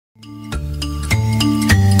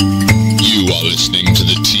are listening to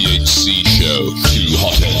the THC show, Two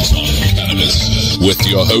Hotheads on Cannabis, with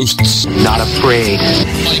your hosts, Not Afraid,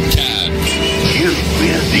 Mike Cann, You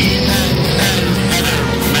Will Be, Mack,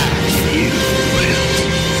 You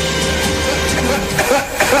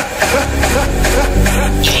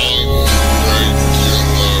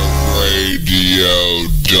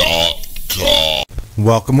OnRegularRadio.com.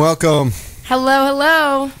 Welcome, welcome. Hello,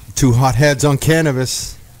 hello. Two Hotheads on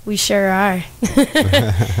Cannabis. We sure are.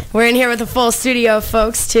 We're in here with a full studio of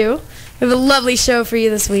folks, too. We have a lovely show for you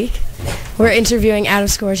this week. We're interviewing Adam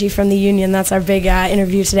Scorgie from the Union. That's our big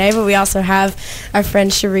interview today. But we also have our friend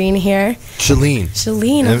Shaleen here. Shaleen.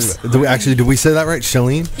 Shaleen. Did we say that right?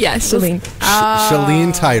 Shaleen? Yes, Shaleen.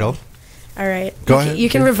 Shaleen title. All right. Go ahead. You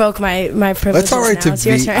can revoke my privileges. That's all right now. to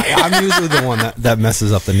be. I'm usually the one that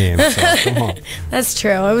messes up the name. So come on. That's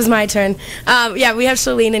true. It was my turn. Yeah, we have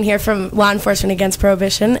Shaleen in here from Law Enforcement Against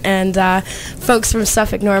Prohibition and folks from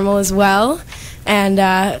Suffolk NORML as well. And,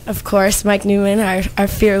 of course, Mike Newman, our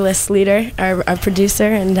fearless leader, our producer,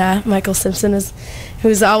 and Michael Simpson,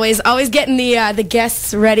 who's always getting the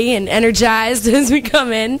guests ready and energized as we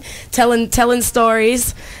come in, telling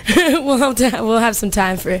stories. We'll have some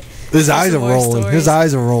time for his eyes are rolling. Stories. His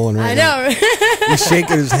eyes are rolling right now. I know. He's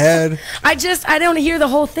shaking his head. I don't hear the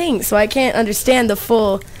whole thing, so I can't understand the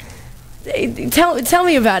full. Tell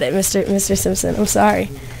me about it, Mr. Simpson. I'm sorry.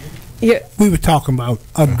 We were talking about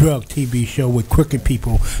a drug TV show with crooked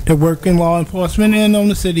people that work in law enforcement and on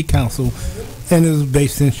the city council, and it was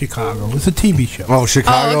based in Chicago. It's a TV show. Oh,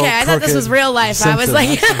 Chicago. Oh, okay. I thought this was real life. Simpson.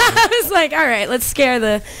 I was like, all right, let's scare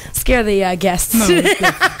the guests. No,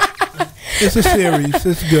 it's a series.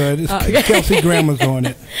 It's good. It's okay. Kelsey Grammer's on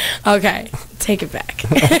it. Okay, take it back.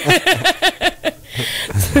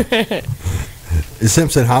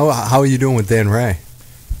 Simpson, how are you doing with Dan Ray?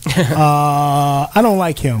 I don't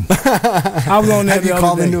like him. I was on there. Have you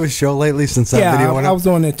called into his show lately since that video went up? I was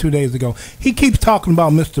on there 2 days ago. He keeps talking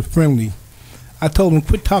about Mr. Friendly. I told him,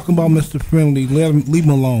 quit talking about Mr. Friendly. Leave him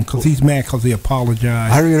alone, because he's mad because he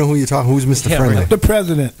apologized. I don't even know who you're talking. Who's Mr. Friendly? Really. The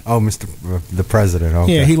president. Oh, the president.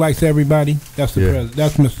 Okay. Yeah, he likes everybody. That's the president.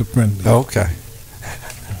 That's Mr. Friendly. Okay.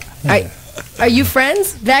 Are you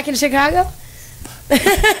friends back in Chicago?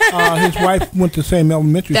 His wife went to the same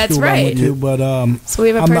elementary school I went to, but so we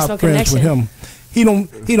have a I'm personal not friends connection with him.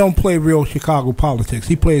 He don't play real Chicago politics.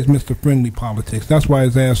 He plays Mr. Friendly politics. That's why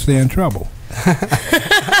his ass stay in trouble.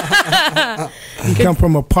 He come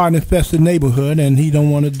from a pot-infested neighborhood, and he don't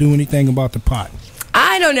want to do anything about the pot.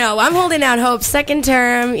 I don't know. I'm holding out hope. Second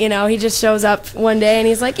term, he just shows up one day and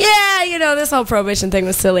he's like, yeah, this whole prohibition thing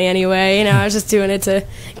was silly anyway. I was just doing it to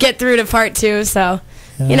get through to part 2, so...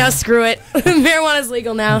 screw it. Marijuana's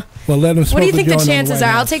legal now. Well, let him smoke. What do you think the joint chances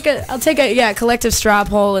are? I'll take a collective straw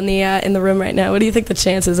poll in the room right now. What do you think the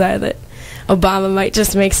chances are that Obama might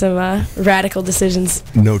just make some radical decisions?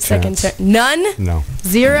 No chance. None? No.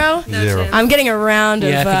 Zero? No Zero. I'm getting a round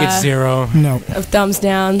of I think it's zero. No. Of thumbs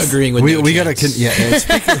downs. Agreeing with we got to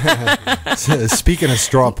speaking of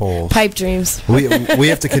straw polls. Pipe dreams. We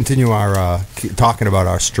have to continue our talking about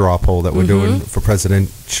our straw poll that we're doing for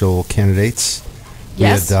presidential candidates.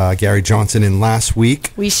 Yes. We had Gary Johnson in last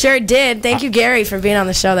week. We sure did. Thank you, Gary, for being on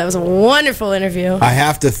the show. That was a wonderful interview. I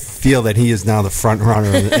have to feel that he is now the front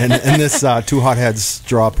runner in this Two Hotheads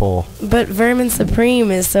straw poll. But Vermin Supreme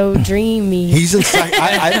is so dreamy. He's in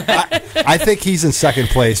I think he's in second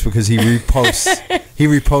place because he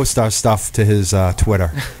reposts our stuff to his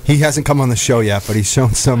Twitter. He hasn't come on the show yet, but he's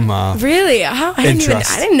shown some really? I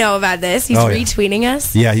didn't know about this. He's retweeting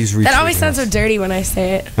us? Yeah, he's retweeting. That always sounds so dirty when I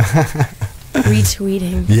say it.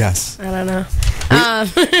 Retweeting. Yes. I don't know.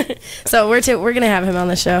 So we're gonna have him on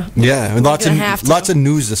the show. Yeah, and lots of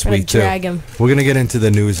news this week too. Drag him. We're gonna get into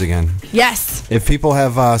the news again. Yes. If people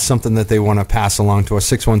have something that they want to pass along to us,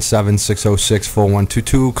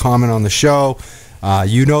 617-606-4122. Comment on the show.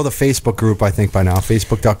 The Facebook group, I think by now,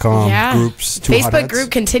 facebook.com groups. Facebook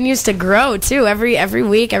group continues to grow too. Every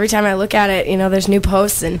week, every time I look at it, there's new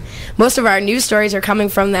posts, and most of our news stories are coming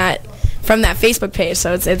from that Facebook page.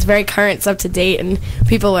 So it's very current, it's up to date, and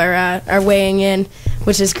people are weighing in,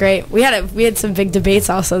 which is great. We had some big debates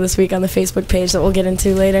also this week on the Facebook page that we'll get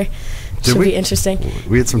into later. Should be interesting.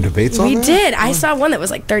 We had some debates on that? We did. I saw one that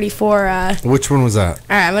was like 34. Which one was that? All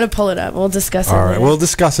right, I'm going to pull it up. We'll discuss it. All right, later. we'll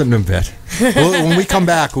discuss it in a bit. When we come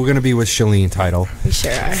back, we're going to be with Shaleen Title. We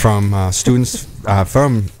sure are. From students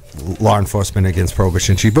from Law Enforcement Against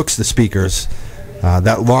Prohibition. She books the speakers.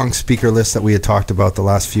 That long speaker list that we had talked about the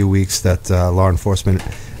last few weeks that Law Enforcement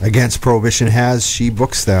Against Prohibition has, she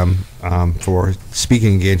books them for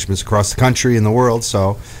speaking engagements across the country and the world.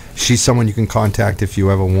 So she's someone you can contact if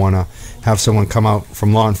you ever want to have someone come out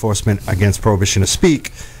from Law Enforcement Against Prohibition to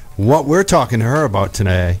speak, what we're talking to her about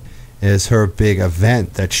today is her big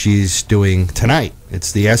event that she's doing tonight.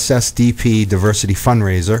 It's the SSDP Diversity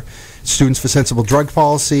Fundraiser, Students for Sensible Drug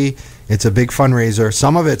Policy. It's a big fundraiser.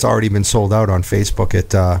 Some of it's already been sold out on Facebook.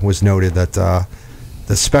 It was noted that the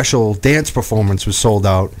special dance performance was sold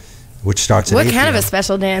out, which starts at 8 What kind of a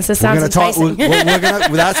special dance? This sounds enticing. We're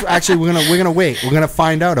gonna wait. We're gonna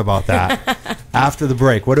find out about that after the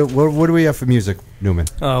break. What do we have for music, Newman?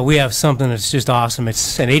 We have something that's just awesome.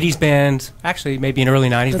 It's an 80s band, actually maybe an early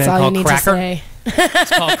 90s That's band all called you need Cracker. to say.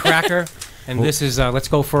 It's called Cracker, and this is Let's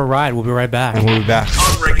Go for a Ride. We'll be right back. And we'll be back.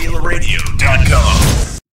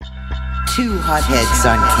 OnRegularRadio.com. Two Hotheads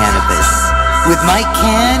on Cannabis with Mike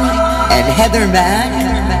Cann and Heather Mack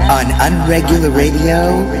on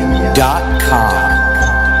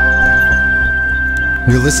UnregularRadio.com.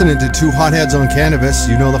 You're listening to Two Hotheads on Cannabis.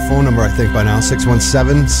 You know the phone number, I think, by now,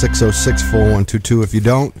 617-606-4122 if you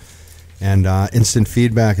don't. And instant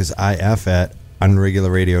feedback is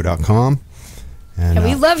if@unregularradio.com. And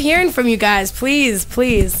we love hearing from you guys. Please,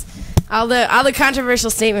 please. All the controversial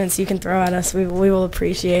statements you can throw at us, we will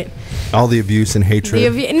appreciate. all the abuse and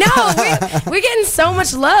hatred. We're getting so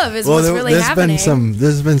much love is what's really happening.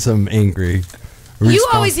 There's been some angry response. You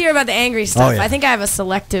always hear about the angry stuff. Oh, yeah. I think I have a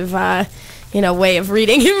selective way of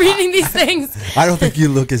reading these things. I don't think you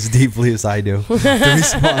look as deeply as I do. The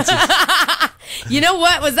responses. You know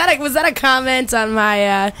what? Was that a comment on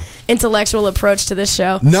my intellectual approach to this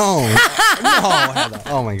show? No. Heather.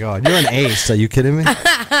 Oh my God, you're an ace. Are you kidding me?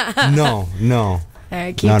 No. All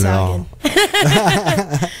right, keep talking.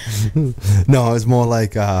 No, it was more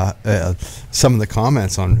like some of the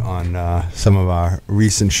comments on some of our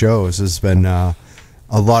recent shows has been a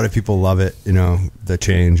lot of people love it, the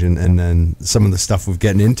change, and then some of the stuff we've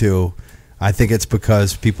gotten into. I think it's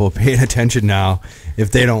because people are paying attention now. If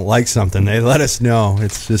they don't like something, they let us know.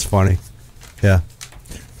 It's just funny. Yeah.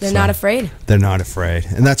 They're not afraid. They're not afraid.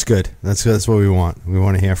 And that's good. That's what we want. We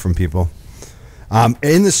want to hear from people.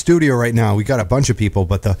 In the studio right now, we got a bunch of people,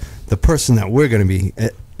 but the person that we're going to be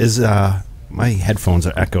is... my headphones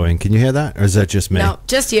are echoing. Can you hear that? Or is that just me? No,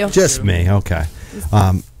 just you. Just me. Okay.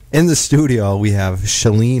 In the studio, we have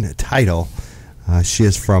Shaleen Title. She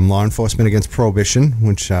is from Law Enforcement Against Prohibition,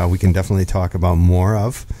 which we can definitely talk about more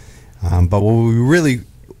of. But what we really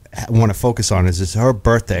want to focus on is her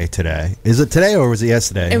birthday today. Is it today or was it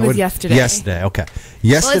yesterday? It was yesterday. Yesterday, okay.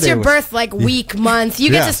 Yesterday. Well, it's your birth, week, month.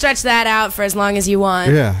 You get to stretch that out for as long as you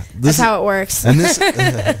want. Yeah. That's how it works. And this,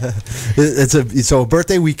 it's a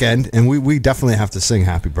birthday weekend, and we definitely have to sing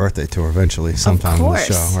happy birthday to her eventually sometime in the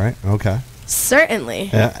show, right? Okay. Certainly.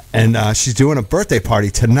 Yeah, and she's doing a birthday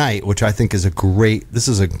party tonight, which I think is a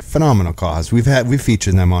phenomenal cause. We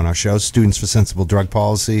featured them on our show, Students for Sensible Drug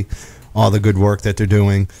Policy, all the good work that they're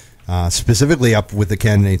doing, specifically up with the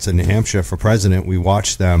candidates in New Hampshire for president. We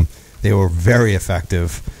watched them. They were very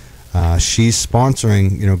effective. She's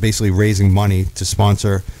sponsoring, basically raising money to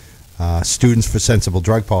sponsor Students for Sensible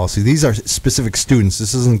Drug Policy. These are specific students.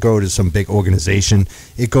 This doesn't go to some big organization.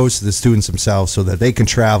 It goes to the students themselves so that they can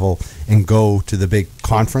travel and go to the big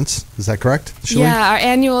conference. Is that correct, Shaleen? Yeah, our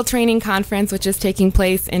annual training conference, which is taking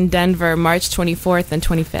place in Denver, March 24th and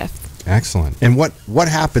 25th. Excellent. And what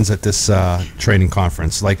happens at this training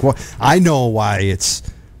conference? I know why it's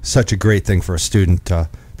such a great thing for a student to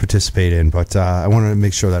participate in, but I want to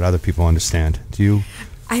make sure that other people understand. Do you...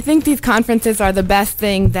 I think these conferences are the best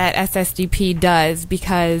thing that SSDP does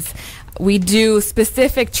because we do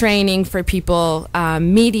specific training for people,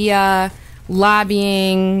 media,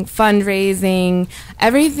 lobbying, fundraising,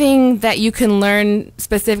 everything that you can learn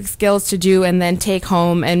specific skills to do and then take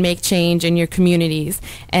home and make change in your communities.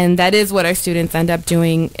 And that is what our students end up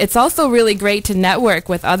doing. It's also really great to network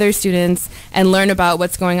with other students and learn about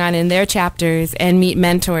what's going on in their chapters and meet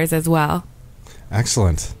mentors as well.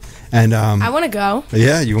 Excellent. And I want to go.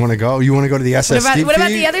 Yeah, you want to go? You want to go to the SSDP? What about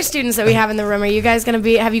the other students that we have in the room? Are you guys going to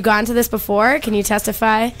be? Have you gone to this before? Can you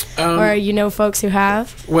testify, or folks who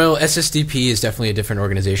have? Well, SSDP is definitely a different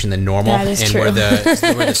organization than NORML, That is true. We're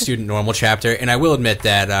the student NORML chapter. And I will admit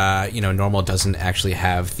that NORML doesn't actually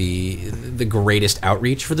have the greatest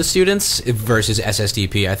outreach for the students versus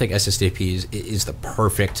SSDP. I think SSDP is the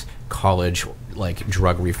perfect college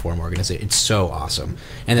drug reform organization. It's so awesome.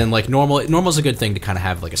 And then NORML's a good thing to kind of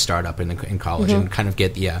have a startup in college and kind of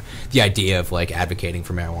get the idea of advocating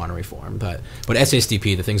for marijuana reform. But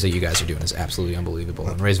SSDP, the things that you guys are doing is absolutely unbelievable,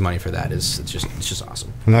 and raising money for that it's just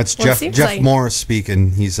awesome. And that's Jeff Morris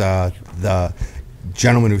speaking. He's the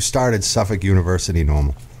gentleman who started Suffolk University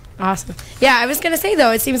NORML. Awesome. Yeah, I was gonna say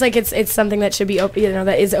though, it seems like it's something that should be open,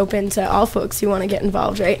 that is open to all folks who want to get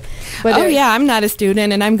involved, right? Oh yeah, I'm not a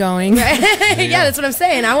student and I'm going. Right? Yeah, that's what I'm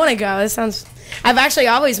saying. I want to go. I've actually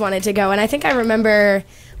always wanted to go, and I think I remember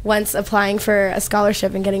once applying for a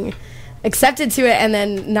scholarship and getting accepted to it, and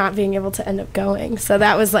then not being able to end up going. So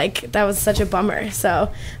that was such a bummer.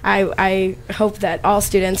 So I hope that all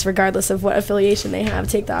students, regardless of what affiliation they have,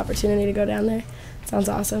 take the opportunity to go down there. Sounds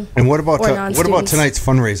awesome. And what about tonight's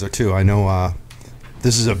fundraiser too? I know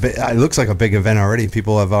this is it looks like a big event already.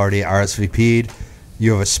 People have already RSVP'd.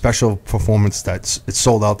 You have a special performance it's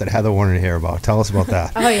sold out that Heather wanted to hear about. Tell us about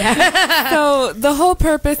that. Oh yeah. So the whole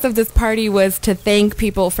purpose of this party was to thank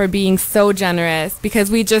people for being so generous, because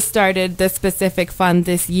we just started this specific fund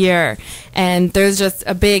this year, and there's just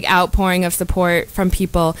a big outpouring of support from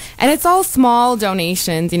people, and it's all small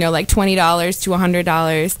donations, like $20 to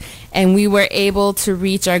 $100, and we were able to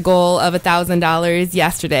reach our goal of $1,000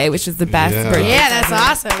 yesterday, which is the best birthday. Yeah, that's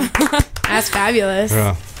awesome. That's fabulous.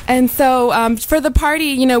 Yeah. And so for the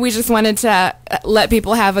party, we just wanted to let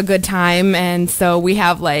people have a good time. And so we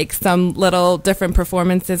have some little different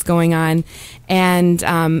performances going on. And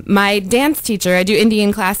my dance teacher, I do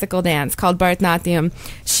Indian classical dance called Bharatanatyam.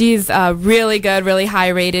 She's a really good, really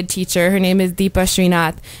high-rated teacher. Her name is Deepa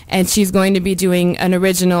Srinath. And she's going to be doing an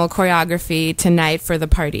original choreography tonight for the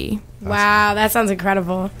party. Wow, that sounds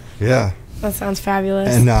incredible. Yeah. That sounds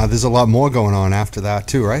fabulous. And there's a lot more going on after that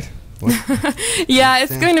too, right? Yeah,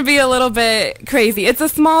 it's going to be a little bit crazy. It's a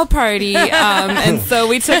small party, and so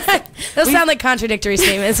we took... Those sound like contradictory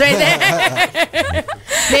statements right there.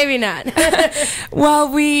 Maybe not.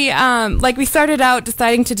 Well, we started out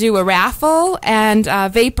deciding to do a raffle, and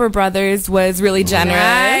Vapor Brothers was really generous.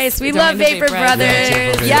 Nice. We love Vapor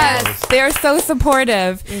Brothers. Yes, they're so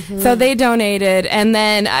supportive. Mm-hmm. So they donated, and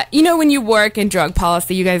then, when you work in drug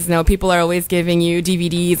policy, you guys know people are always giving you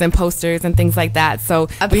DVDs and posters and things like that. So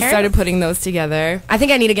we started putting those together. I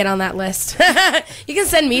think I need to get on that list. You can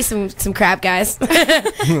send me some crap, guys.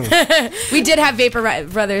 We did have Vapor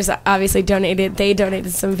Brothers obviously donated. They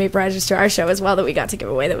donated some vaporizers to our show as well that we got to give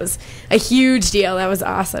away. That was a huge deal. That was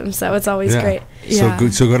awesome. So it's always great. Yeah.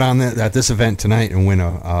 So go down there at this event tonight and win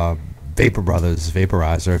a Vapor Brothers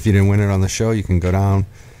vaporizer. If you didn't win it on the show, you can go down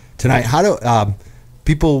tonight. How do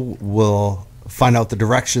people will find out the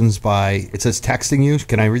directions by, it says texting you.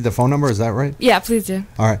 Can I read the phone number? Is that right? Yeah, please do.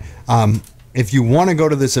 All right. If you want to go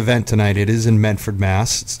to this event tonight, it is in Medford,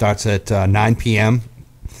 Mass. It starts at 9 p.m.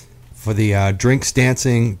 for the Drinks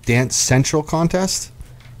Dancing Dance Central contest.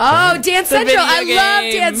 Oh, Dance Central. I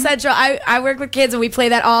love Dance Central. I work with kids and we play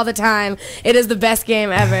that all the time. It is the best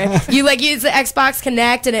game ever. You use the Xbox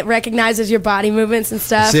Connect and it recognizes your body movements and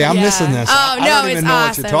stuff. See, I'm missing this. Oh, no, I don't even it's know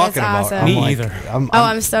awesome. what you're talking about. Awesome. Me either.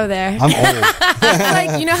 I'm so there. I'm old.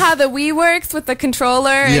 It's you know how the Wii works with the controller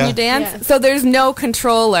and you dance? Yeah. So there's no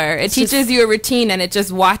controller. It teaches you a routine and it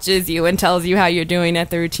just watches you and tells you how you're doing at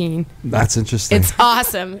the routine. That's interesting. It's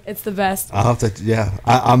awesome. It's the best. I'll have to,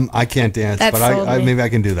 I can't dance, but maybe I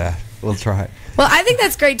can do that. We'll try. Well, I think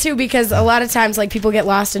that's great too, because a lot of times people get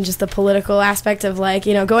lost in just the political aspect of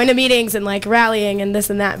going to meetings and rallying and this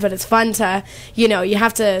and that, but it's fun to, you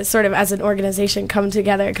have to sort of as an organization come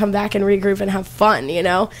together, come back and regroup and have fun,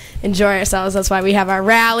 enjoy ourselves. That's why we have our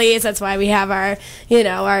rallies. That's why we have our,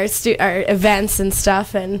 our events and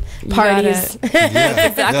stuff and parties. That's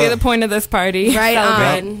exactly the point of this party. Right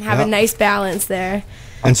on. Have a nice balance there.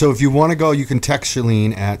 And so if you want to go, you can text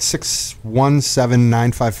Shaleen at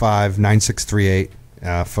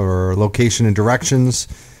 617-955-9638 for location and directions.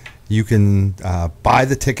 You can buy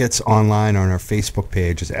the tickets online on our Facebook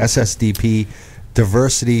page. It's SSDP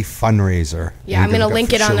Diversity Fundraiser. Yeah, I'm going to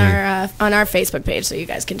link it on our Facebook page so you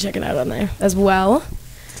guys can check it out on there as well.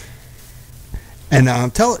 And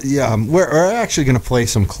we're actually going to play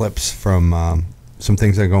some clips from some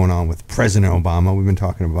things that are going on with President Obama. We've been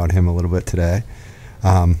talking about him a little bit today.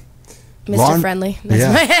 Mr. Friendly,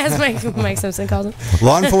 as Mike Simpson calls him.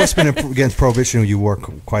 Law enforcement against prohibition, you work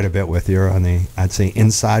quite a bit with. You're on the, I'd say,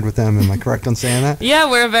 inside with them. Am I correct on saying that? Yeah,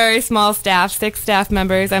 we're a very small staff, 6 staff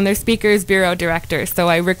members. I'm their Speakers Bureau Director, so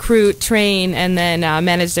I recruit, train, and then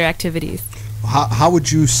manage their activities. How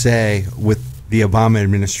would you say with the Obama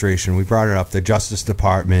administration, we brought it up, the Justice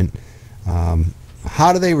Department,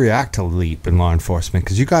 how do they react to LEAP in law enforcement?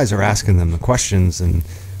 Because you guys are asking them the questions, and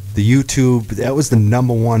the YouTube, that was the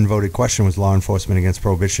 #1 voted question, was law enforcement against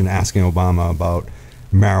prohibition, asking Obama about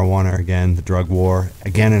marijuana again, the drug war,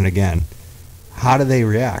 again and again. How do they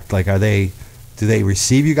react? Do Do they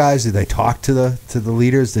receive you guys? Do they talk to the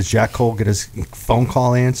leaders? Does Jack Cole get his phone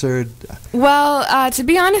call answered? Well, to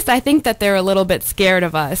be honest, I think that they're a little bit scared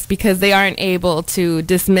of us because they aren't able to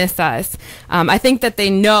dismiss us. I think that they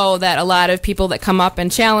know that a lot of people that come up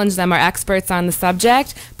and challenge them are experts on the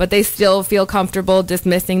subject, but they still feel comfortable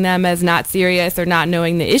dismissing them as not serious or not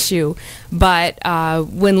knowing the issue. But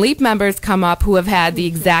when LEAP members come up who have had the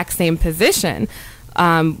exact same position,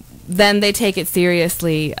 then they take it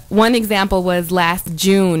seriously. One example was last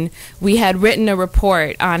June. We had written a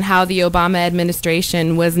report on how the Obama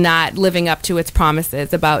administration was not living up to its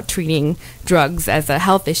promises about treating drugs as a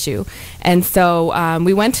health issue. And so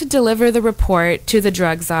we went to deliver the report to the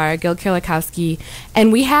drug czar, Gil Kilikowski,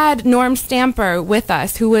 and we had NORML Stamper with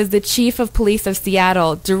us, who was the chief of police of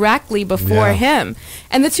Seattle, directly before him.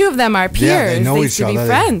 And the two of them are peers. Yeah, they know used each to be other.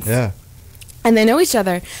 friends. Yeah. And they know each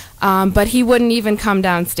other, but he wouldn't even come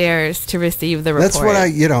downstairs to receive the report. That's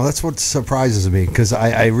what that's what surprises me, because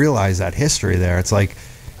I realize that history there. It's like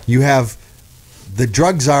you have the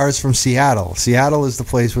drug czars from Seattle. Seattle is the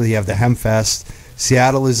place where you have the Hemp Fest.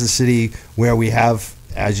 Seattle is the city where we have,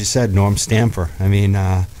 as you said, NORML Stamper. I mean,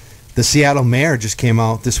 the Seattle mayor just came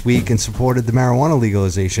out this week and supported the marijuana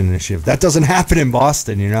legalization initiative. That doesn't happen in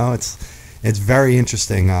Boston, you know. It's very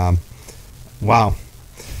interesting. Wow.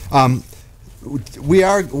 We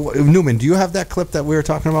are, Newman, do you have that clip that we were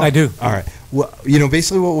talking about? I do. All right. Well,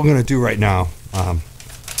 basically what we're going to do right now,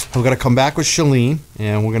 we're going to come back with Shaleen,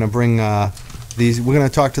 and we're going to bring we're going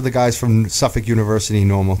to talk to the guys from Suffolk University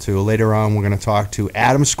NORML too. Later on, we're going to talk to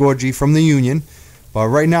Adam Scorgie from the Union. But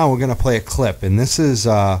right now, we're going to play a clip, and this is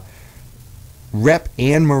Rep.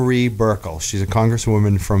 Anne Marie Burkle. She's a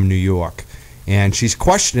congresswoman from New York, and she's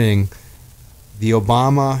questioning the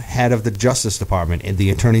Obama head of the Justice Department and the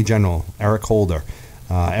Attorney General, Eric Holder.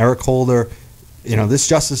 Eric Holder, this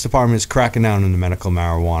Justice Department is cracking down on the medical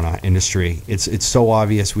marijuana industry. It's so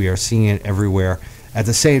obvious. We are seeing it everywhere. At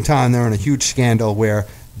the same time, they're in a huge scandal where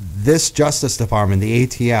this Justice Department, the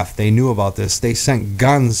ATF, they knew about this. They sent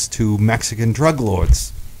guns to Mexican drug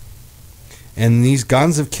lords. And these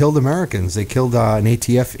guns have killed Americans. They killed an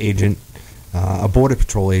ATF agent, a Border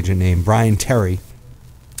Patrol agent named Brian Terry,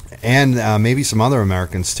 and maybe some other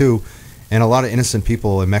Americans too, and a lot of innocent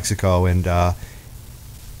people in Mexico. And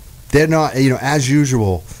they're not, as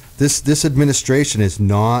usual, this administration is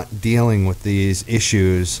not dealing with these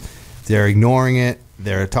issues. They're ignoring it.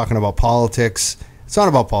 They're talking about politics. It's not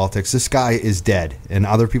about politics. This guy is dead, and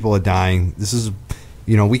other people are dying. This is,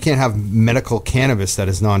 we can't have medical cannabis that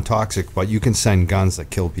is non-toxic, but you can send guns that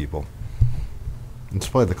kill people. Let's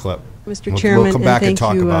play the clip. Mr. Chairman, we'll come back and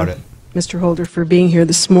talk about it. Mr. Holder, for being here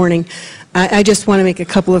this morning. I just want to make a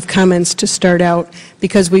couple of comments to start out,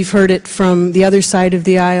 because we've heard it from the other side of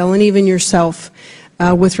the aisle and even yourself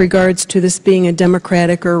with regards to this being a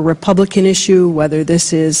Democratic or Republican issue, whether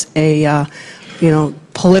this is a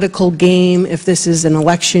political game, if this is an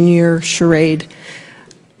election year charade.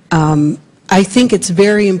 I think it's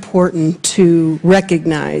very important to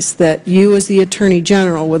recognize that you, as the Attorney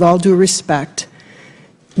General, with all due respect,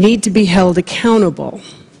 need to be held accountable,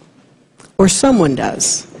 or someone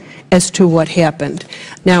does, as to what happened.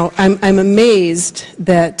 Now, I'm amazed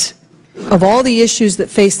that of all the issues that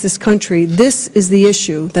face this country, this is the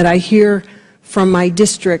issue that I hear from my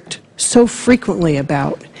district so frequently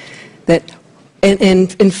about.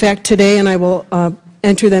 And in fact, today, and I will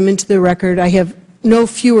enter them into the record, I have no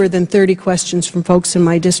fewer than 30 questions from folks in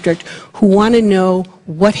my district who want to know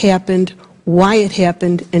what happened, why it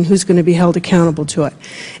happened, and who's going to be held accountable to it.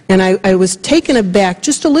 And I was taken aback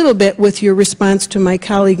just a little bit with your response to my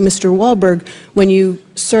colleague, Mr. Wahlberg, when you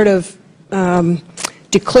sort of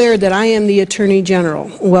declared that I am the Attorney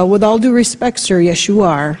General. Well, with all due respect, sir, yes, you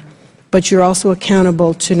are, but you're also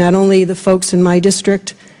accountable to not only the folks in my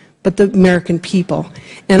district, but the American people.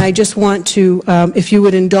 And I just want to, if you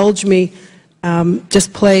would indulge me,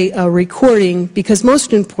 just play a recording, because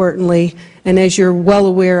most importantly, and as you're well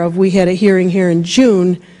aware of, we had a hearing here in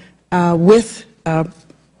June with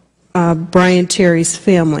Brian Terry's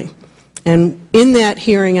family. And in that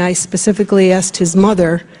hearing, I specifically asked his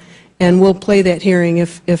mother, and we'll play that hearing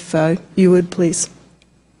if you would please.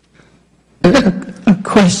 A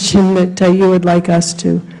question that you would like us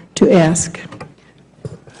to ask.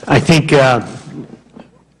 I think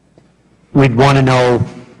we'd want to know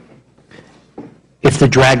if the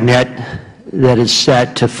dragnet that is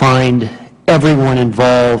set to find everyone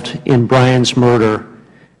involved in Brian's murder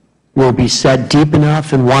will be set deep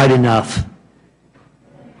enough and wide enough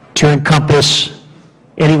to encompass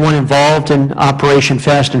anyone involved in Operation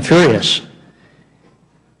Fast and Furious.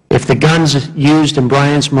 If the guns used in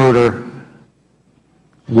Brian's murder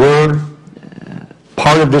were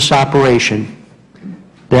part of this operation,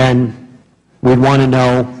 then we'd want to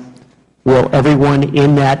know, will everyone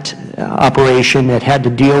in that operation that had to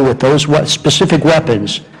deal with those specific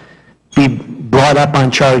weapons be brought up on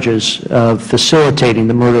charges of facilitating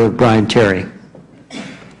the murder of Brian Terry?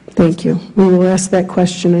 Thank you. We will ask that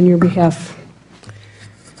question on your behalf.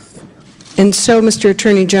 And so, Mr.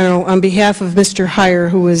 Attorney General, on behalf of Mr. Heyer,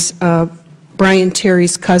 who was Brian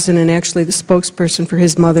Terry's cousin and actually the spokesperson for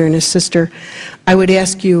his mother and his sister, I would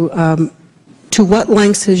ask you, to what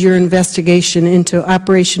lengths has your investigation into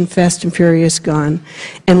Operation Fast and Furious gone?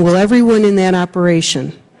 And will everyone in that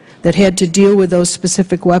operation that had to deal with those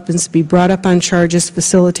specific weapons be brought up on charges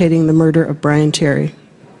facilitating the murder of Brian Terry?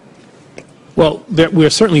 Well, we're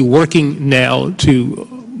certainly working now to,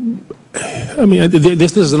 I mean,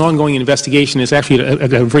 this is an ongoing investigation. It's actually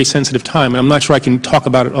at a very sensitive time, and I'm not sure I can talk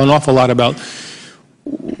about it an awful lot about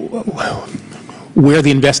where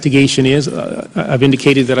the investigation is. I've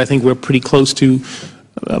indicated that I think we're pretty close to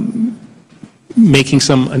making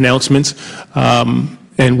some announcements,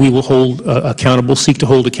 and we will hold accountable, seek to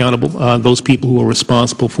hold accountable those people who are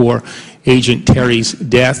responsible for Agent Terry's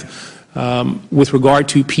death. With regard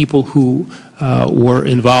to people who were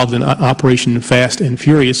involved in Operation Fast and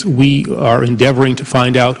Furious, we are endeavoring to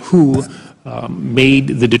find out who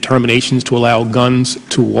made the determinations to allow guns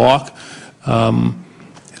to walk.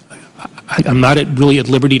 I'm not really at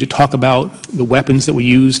liberty to talk about the weapons that were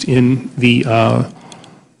used in the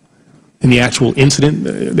actual incident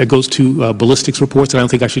that goes to ballistics reports. I don't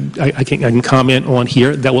think I can comment on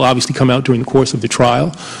here. That will obviously come out during the course of the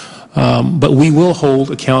trial. But we will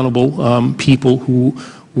hold accountable people who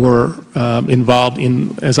were involved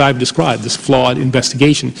in, as I've described, this flawed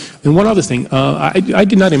investigation. And one other thing, I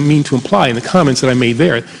did not mean to imply in the comments that I made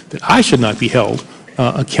there that I should not be held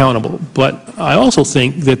accountable. But I also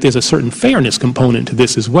think that there's a certain fairness component to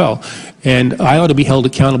this as well. And I ought to be held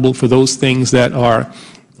accountable for those things that are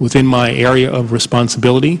within my area of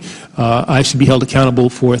responsibility. I should be held accountable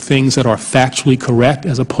for things that are factually correct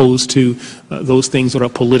as opposed to those things that are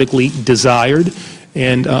politically desired.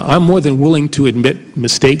 And I'm more than willing to admit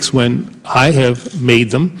mistakes when I have made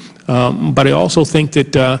them. But I also think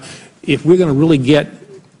that if we're going to really get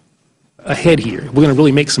ahead here, we're going to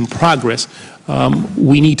really make some progress,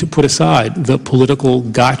 we need to put aside the political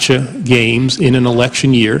gotcha games in an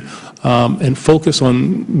election year and focus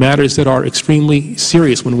on matters that are extremely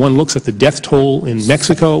serious. When one looks at the death toll in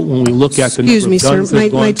Mexico, when we look at the number of guns that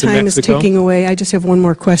have gone to Mexico. My time is ticking away. I just have one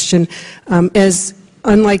more question.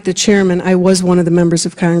 Unlike the chairman, I was one of the members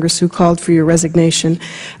of Congress who called for your resignation.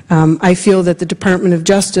 I feel that the Department of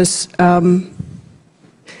Justice,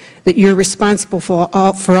 that you're responsible for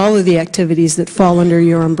all of the activities that fall under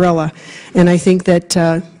your umbrella. And I think that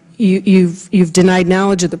you've denied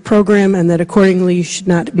knowledge of the program and that accordingly you should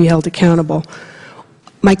not be held accountable.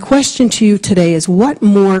 My question to you today is, what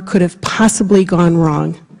more could have possibly gone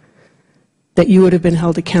wrong that you would have been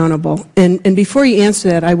held accountable? And before you answer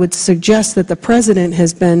that, I would suggest that the President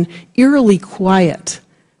has been eerily quiet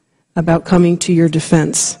about coming to your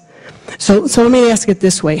defense. So let me ask it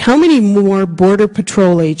this way. How many more Border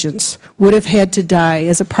Patrol agents would have had to die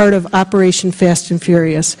as a part of Operation Fast and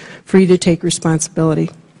Furious for you to take responsibility?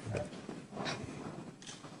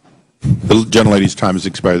 The gentlelady's time has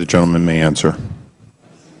expired. The gentleman may answer.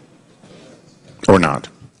 Or not.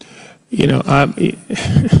 You know,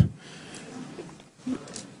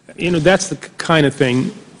 that's the kind of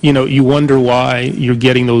thing, you wonder why you're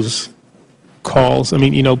getting those calls. I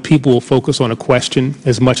mean, people will focus on a question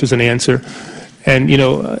as much as an answer. And,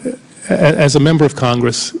 as a member of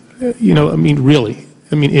Congress, really,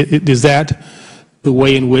 is that the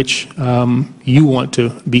way in which you want to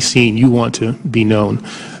be seen, you want to be known?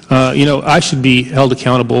 I should be held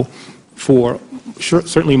accountable for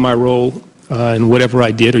certainly my role in whatever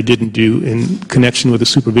I did or didn't do in connection with the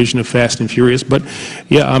supervision of Fast and Furious. But,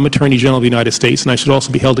 yeah, I'm Attorney General of the United States, and I should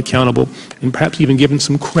also be held accountable and perhaps even given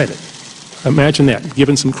some credit. Imagine that,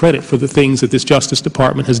 given some credit for the things that this Justice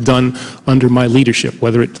Department has done under my leadership,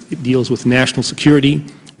 whether it deals with national security,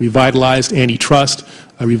 revitalized antitrust,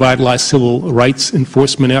 a revitalized civil rights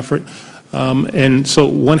enforcement effort. And so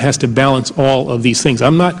one has to balance all of these things.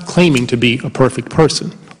 I'm not claiming to be a perfect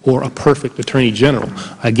person or a perfect Attorney General.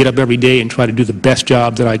 I get up every day and try to do the best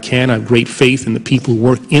job that I can. I have great faith in the people who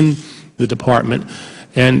work in the department.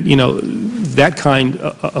 And, that kind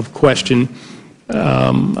of question,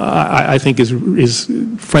 I think is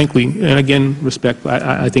frankly, and again, respect,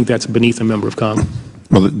 I think that's beneath a member of Congress.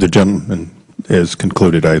 Well, the gentleman is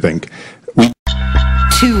concluded, I think.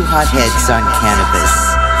 Two Hotheads on Cannabis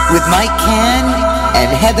with Mike Cann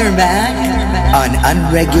and Heather Mack on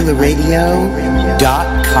unregularradio.com.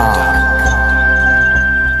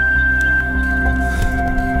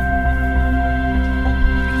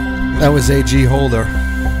 That was A.G. Holder.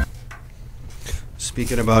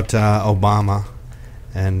 Speaking about Obama,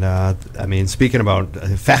 and speaking about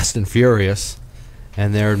Fast and Furious,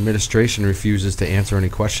 and their administration refuses to answer any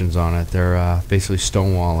questions on it. They're basically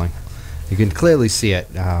stonewalling. You can clearly see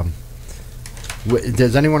it.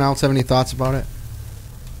 Does anyone else have any thoughts about it?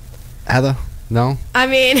 Heather? No? I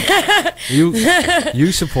mean...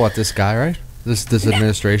 You support this guy, right? This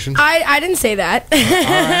administration? I didn't say that. All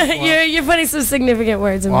right, well, you're putting some significant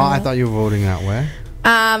words in my mouth. I thought you were voting that way.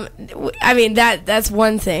 I mean, that's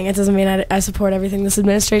one thing. It doesn't mean I support everything this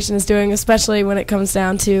administration is doing, especially when it comes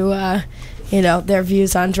down to, their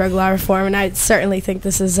views on drug law reform. And I certainly think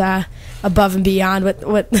this is above and beyond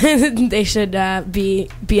what they should be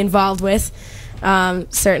involved with.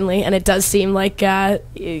 Certainly. And it does seem like, Attorney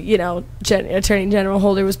General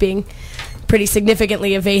Holder was being pretty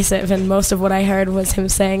significantly evasive, and most of what I heard was him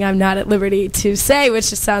saying, "I'm not at liberty to say," which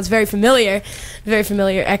just sounds very familiar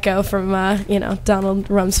echo from Donald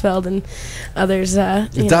Rumsfeld and others.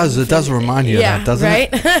 It does remind you of that, doesn't right?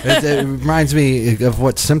 it? It reminds me of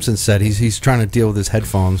what Simpson said. He's trying to deal with his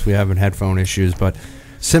headphones. We having headphone issues, but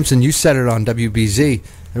Simpson, you said it on WBZ. It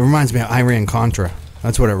reminds me of Iran-Contra.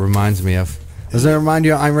 That's what it reminds me of. Does it remind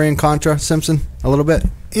you of Iran-Contra, Simpson, a little bit?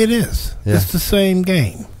 It is. Yeah. It's the same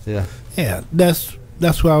game. Yeah. Yeah, that's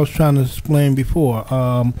what I was trying to explain before.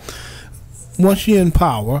 Once you're in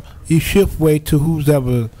power, you shift weight to who's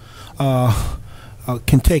ever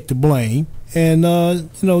can take the blame, and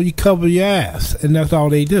you cover your ass, and that's all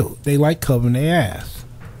they do. They like covering their ass.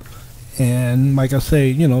 And like I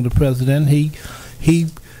say, the president, he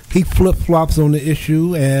flip flops on the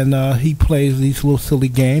issue, and he plays these little silly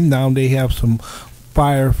games. Now they have some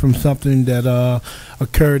fire from something that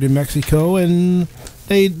occurred in Mexico, and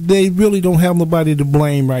they really don't have nobody to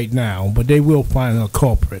blame right now, but they will find a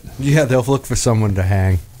culprit. Yeah, they'll look for someone to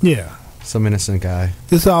hang. Yeah. Some innocent guy.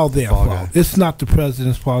 It's all their fault. It's not the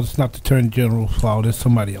president's fault. It's not the attorney general's fault. It's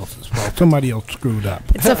somebody else's fault. Somebody else screwed up.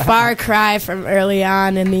 It's a far cry from early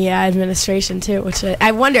on in the administration, too, which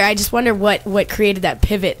I just wonder what created that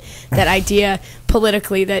pivot, that idea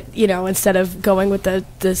politically that, instead of going with the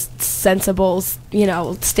sensible,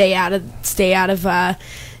 stay out of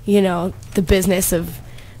the business of,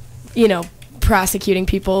 prosecuting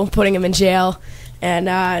people, putting them in jail,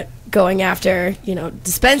 and going after,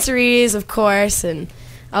 dispensaries, of course, and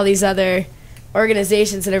all these other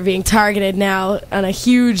organizations that are being targeted now on a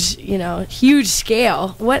huge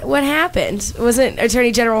scale. What happened? Wasn't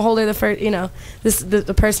Attorney General Holder the first,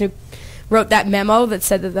 the person who wrote that memo that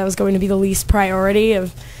said that was going to be the least priority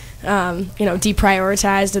of,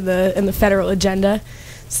 deprioritized in the federal agenda?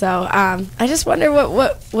 So I just wonder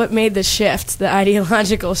what made the shift, the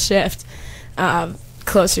ideological shift,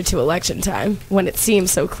 closer to election time when it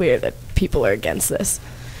seems so clear that people are against this.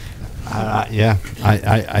 I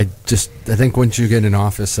think once you get in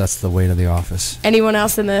office, that's the way to the office. Anyone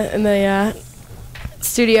else in the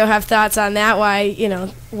studio have thoughts on that?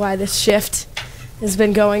 Why this shift has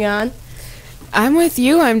been going on? I'm with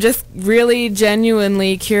you. I'm just really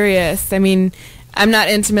genuinely curious. I mean, I'm not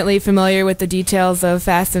intimately familiar with the details of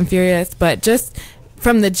Fast and Furious, but just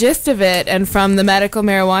from the gist of it and from the medical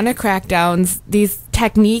marijuana crackdowns, these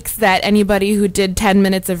techniques that anybody who did 10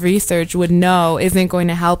 minutes of research would know isn't going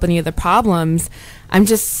to help any of the problems. I'm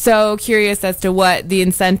just so curious as to what the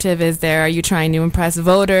incentive is there. Are you trying to impress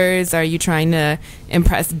voters? Are you trying to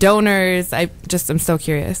impress donors? I'm so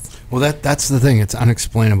curious. Well, that's the thing. It's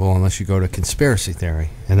unexplainable unless you go to conspiracy theory.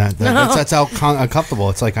 And that's how uncomfortable.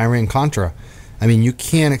 It's like Iran-Contra. I mean, you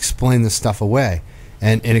can't explain this stuff away.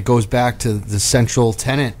 And it goes back to the central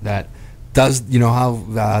tenet that does, how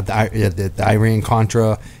the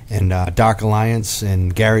Iran-Contra and Dark Alliance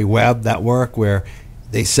and Gary Webb, that work where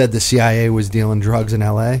they said the CIA was dealing drugs in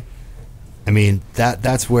L.A. I mean,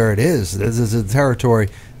 that's where it is. This is a territory.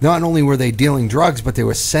 Not only were they dealing drugs, but they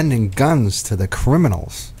were sending guns to the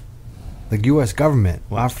criminals. The U.S. government,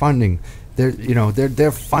 our funding,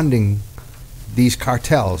 they're funding these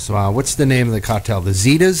cartels. What's the name of the cartel? The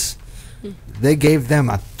Zetas? They gave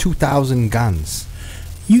them 2,000 guns.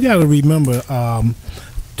 You got to remember,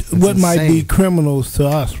 what might be criminals to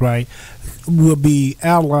us, right, will be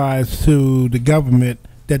allies to the government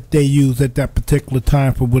that they use at that particular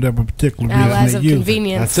time for whatever particular reason allies they of use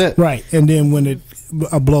convenience. That's it. Right, and then when it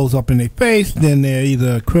blows up in their face, then they're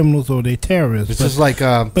either criminals or they're terrorists. It's just like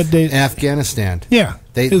Afghanistan. Yeah,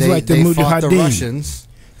 they fought the Russians.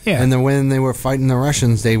 Yeah. And then when they were fighting the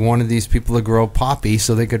Russians, they wanted these people to grow poppy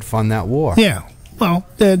so they could fund that war. Yeah. Well,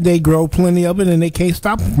 they grow plenty of it, and they can't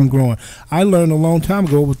stop it from growing. I learned a long time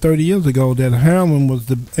ago, over 30 years ago, that heroin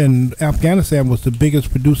in Afghanistan was the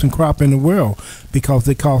biggest producing crop in the world because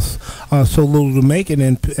it cost so little to make it,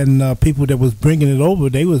 and people that was bringing it over,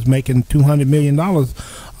 they was making $200 million out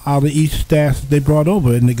of each stash they brought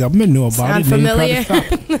over, and the government knew about it. Sound familiar? And they tried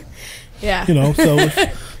to stop it. Yeah. So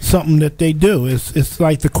it's something that they do. It's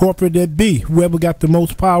like the corporate that be. Whoever got the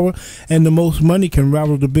most power and the most money can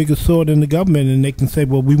rattle the biggest sword in the government, and they can say,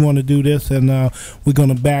 well, we want to do this, and we're going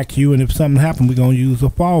to back you, and if something happens, we're going to use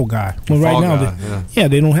a fall guy. Well, right now,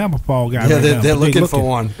 they don't have a fall guy. Yeah, right they're now, looking for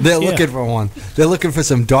one. They're looking for one. They're looking for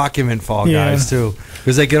some document fall guys, too,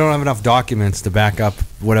 because they don't have enough documents to back up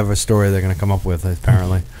whatever story they're going to come up with,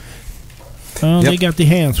 apparently. They got the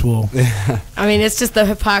hands full. I mean, it's just the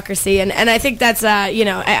hypocrisy, and I think that's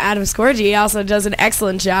Adam Scorgie also does an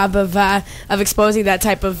excellent job of exposing that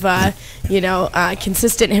type of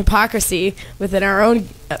consistent hypocrisy within our own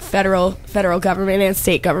federal government and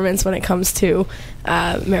state governments when it comes to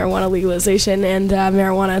marijuana legalization and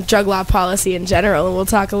marijuana drug law policy in general. And we'll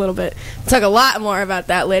talk a lot more about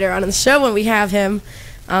that later on in the show when we have him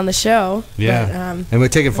on the show. Yeah, and we're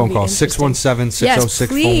taking phone calls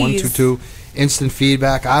 617-606-4122. Instant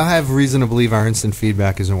feedback. I have reason to believe our instant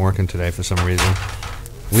feedback isn't working today for some reason.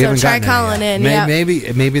 We haven't try gotten calling it in.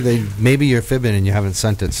 Maybe you're fibbing and you haven't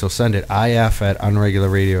sent it. So send it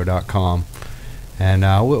if@unregularradio.com. And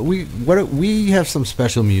we have some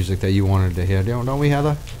special music that you wanted to hear, don't we,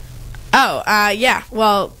 Heather? Oh, yeah.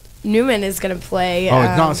 Well, Newman is going to play. Oh,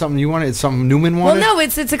 it's not something you wanted. It's something Newman wanted. Well, no,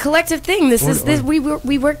 it's a collective thing. We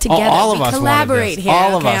work together. All of us collaborate here.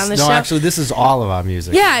 All of us. On the no, show. Actually, this is all of our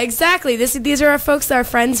music. Yeah, exactly. These are our folks, our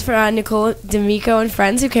friends from Nicole D'Amico and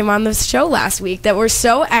friends who came on the show last week that were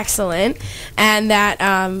so excellent, and that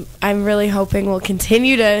I'm really hoping will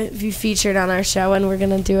continue to be featured on our show. And we're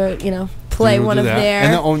going to play one of their.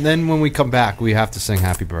 And then when we come back, we have to sing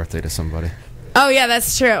 "Happy Birthday" to somebody. Oh yeah,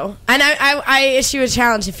 that's true. And I issue a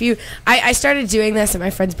challenge. I started doing this at my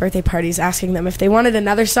friends' birthday parties, asking them if they wanted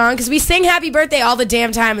another song, because we sing "Happy Birthday" all the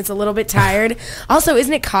damn time. It's a little bit tired. Also,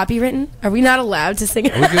 isn't it copywritten? Are we not allowed to sing?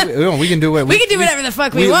 We can do it. We can do whatever the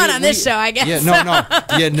fuck we want on this show, I guess. Yeah, no.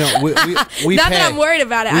 We not pay. that I'm worried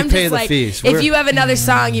about it. We I'm pay just the like, fees. if you have another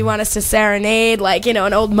song you want us to serenade, like an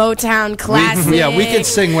old Motown classic. We can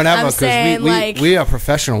sing whatever because we are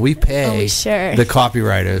professional. We pay the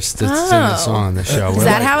copywriters to sing the song on the show. Is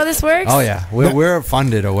that how this works? Oh yeah, we're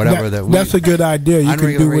funded or whatever. That's a good idea. You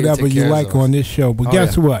can do whatever you like on this show, but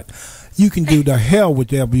guess what? You can do the hell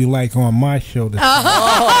whatever you like on my show.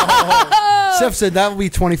 Seth said that would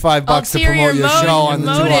be $25 to promote your show on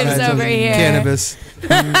the Two Hotheads over here. Cannabis. You're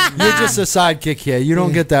just a sidekick here. You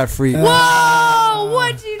don't get that free. Whoa!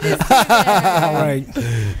 What'd you just do there? All right.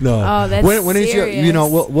 No. Oh, that's when is your?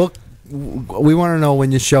 We want to know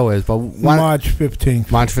when your show is, but March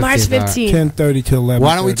 15th. March 15th. 10:30 to 11.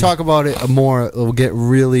 Why don't we talk about it more? We'll get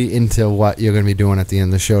really into what you're going to be doing at the end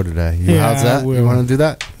of the show today. How's that? You want to do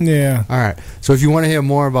that? Yeah. All right. So if you want to hear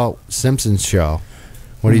more about Simpson's show,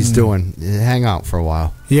 what he's doing, hang out for a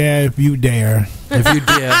while. Yeah, if you dare. If you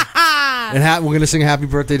dare. And we're going to sing "Happy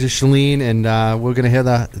Birthday" to Shaleen, and we're going to hear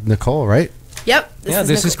Nicole, right? Yep.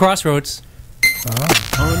 This is Crossroads.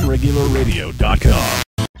 Unregularradio.com.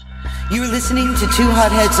 You're listening to Two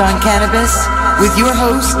Hotheads on Cannabis with your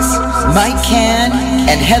hosts, Mike Cann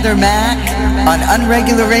and Heather Mack on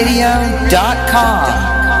UnregularRadio.com.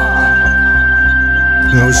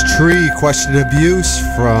 That was Tree, Question Abuse,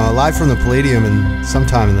 live from the Palladium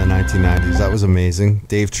sometime in the 1990s. That was amazing.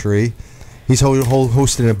 Dave Tree. He's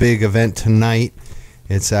hosting a big event tonight.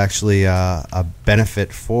 It's actually a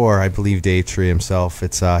benefit for, I believe, Dave Tree himself.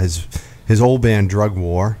 It's his old band, Drug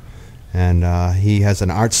War. And he has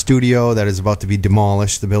an art studio that is about to be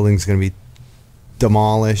demolished. The building's going to be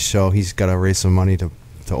demolished, so he's got to raise some money to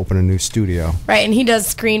open a new studio. Right, and he does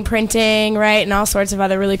screen printing, right, and all sorts of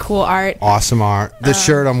other really cool art. Awesome art. The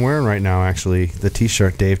shirt I'm wearing right now, actually, the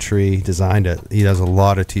T-shirt, Dave Tree designed it. He does a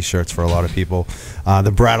lot of T-shirts for a lot of people.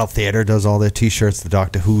 The Brattle Theater does all their T-shirts, the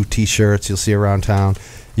Doctor Who T-shirts you'll see around town.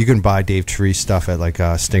 You can buy Dave Tree stuff at like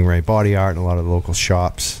Stingray Body Art and a lot of the local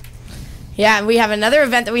shops. Yeah, and we have another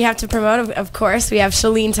event that we have to promote, of course. We have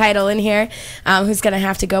Shaleen Title in here, who's going to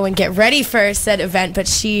have to go and get ready for said event, but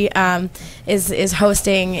she is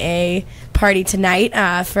hosting a party tonight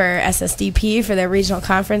for SSDP for their regional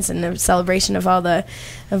conference and the celebration of all the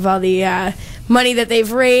money that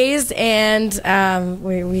they've raised. And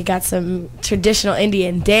we got some traditional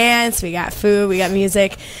Indian dance, we got food, we got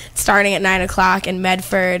music starting at 9 o'clock in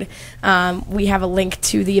Medford. We have a link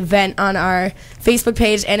to the event on our Facebook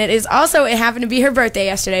page, and it happened to be her birthday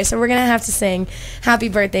yesterday, so we're gonna have to sing happy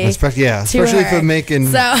birthday. Especially her. for making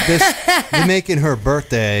So you're making her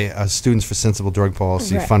birthday a Students for Sensible Drug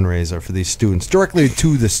Policy Right. fundraiser for these students, directly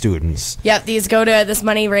to the students. Yep, this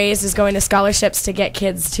money raised is going to scholarships to get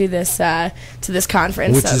kids to this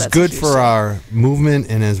conference, Which so is that's a good huge for our movement,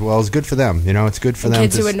 and as well as good for them. You know, it's good for them.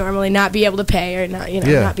 kids who would normally not be able to pay or not,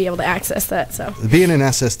 not be able to access that. So being an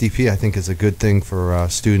SSDP, I think, is a good thing for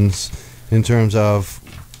students in terms of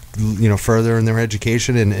furthering their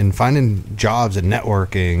education and finding jobs and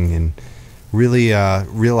networking and really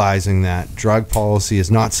realizing that drug policy is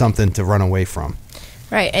not something to run away from.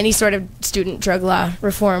 right, any sort of student drug law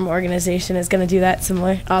reform organization is going to do that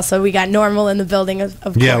similar. Also, we got NORML in the building, of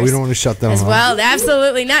course. Yeah, we don't want to shut them as off. well.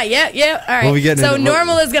 Absolutely not. Yeah. All right. We'll be getting so into-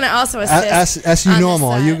 NORML is going to also assist. SU on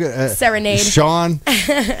NORML. this, serenade. Sean,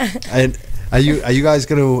 and are you guys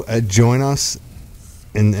going to join us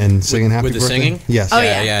in singing happy with the birthday? singing? Yes. Oh,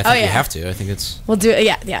 yeah. I think you have to. I think it's. We'll do it.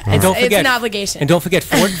 Yeah. And don't It's forget, an obligation. And don't forget,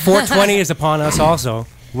 420 is upon us also.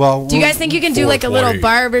 Well, do you guys think you can do like a little 420.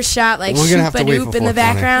 barber shot, like We're gonna have to wait shoop for in the 420.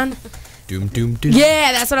 background? Doom, doom, doom.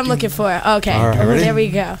 Yeah, that's what I'm looking for. Okay, All right, ready? there we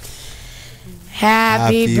go.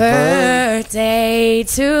 Happy Happy birthday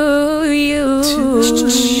to you.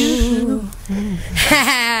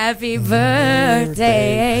 Happy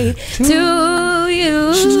birthday to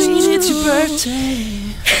you. It's your birthday.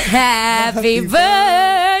 Happy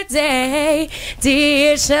birthday,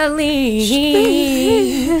 dear Shaleen.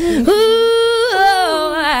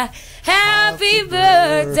 Ooh, happy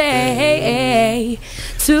birthday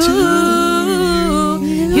to you.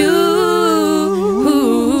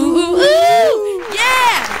 Ooh,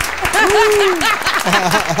 yeah.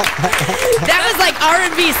 That was like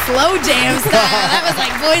R&B slow jam style. That was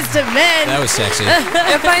like Boys to Men. That was sexy.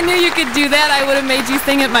 If I knew you could do that, I would have made you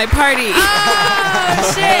sing at my party. Oh,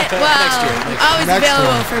 shit. Well, always Next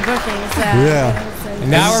available year. for bookings. Yeah.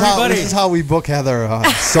 Now this is how we book Heather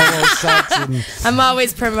solo sex and I'm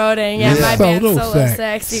always promoting. Yeah, Yeah. my band Solo Solo sex.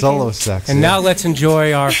 Sex. You solo can- sex. And yeah. now let's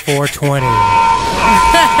enjoy our 420.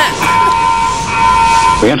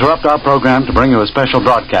 We interrupt our program to bring you a special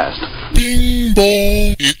broadcast. Bing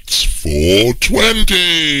bong, it's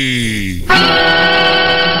 420.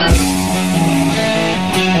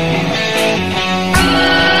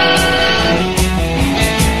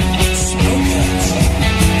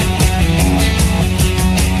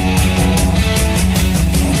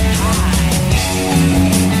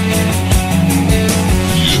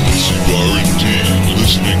 Yes, you are indeed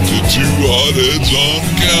listening to Two Hotheads on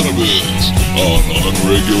Cannabis on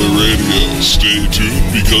Unregular Radio. Stay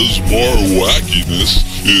tuned because more wackiness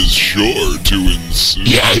is sure to ensue.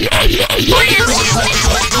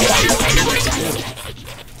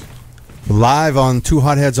 Live on Two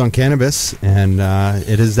Hotheads on Cannabis, and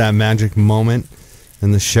it is that magic moment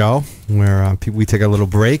in the show where we take a little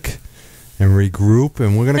break and regroup,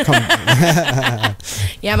 and we're gonna come.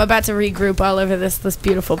 Yeah, I'm about to regroup all over this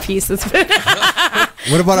beautiful piece. That's been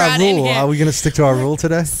What about our brought in rule? here. Are we gonna stick to our rule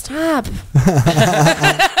today? Stop.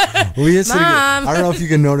 We instigated, Mom. I don't know if you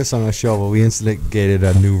can notice on our show, but we instigated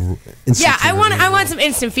a new. Yeah, I want some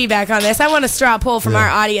instant feedback on this. I want a straw poll from our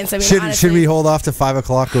audience. I mean, Should honestly. we hold off to 5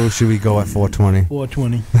 o'clock or should we go at 4:20?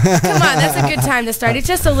 420. Come on, that's a good time to start. It's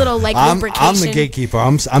just a little like lubrication. I'm the gatekeeper.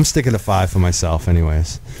 I'm sticking to 5 for myself,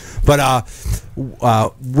 anyways. But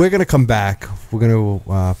we're gonna come back. We're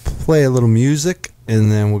gonna play a little music,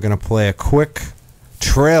 and then we're gonna play a quick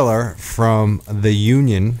trailer from The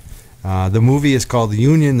Union. The movie is called The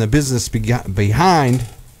Union: The Business Behind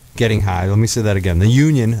Getting High. Let me say that again. The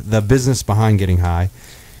Union: The Business Behind Getting High.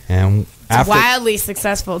 And It's wildly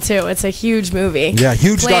successful too. It's a huge movie. Yeah,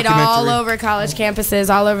 huge Played all documentary. over college campuses,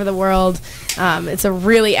 all over the world. It's a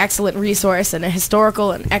really excellent resource and a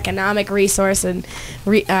historical and economic resource, and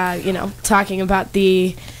talking about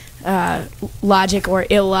the logic or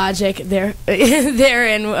illogic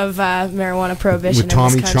therein of marijuana prohibition with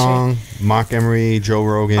Tommy in this country. Chong, Mark Emery, Joe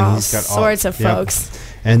Rogan. All He's got sorts of yeah. folks.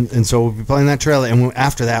 And so we'll be playing that trailer, and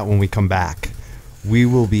after that, when we come back, we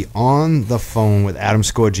will be on the phone with Adam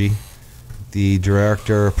Scorgie, the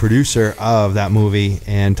director, producer of that movie,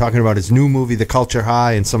 and talking about his new movie, The Culture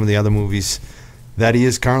High, and some of the other movies that he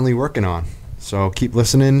is currently working on. So keep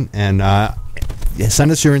listening, and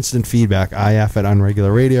send us your instant feedback,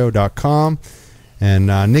 if@unregularradio.com. And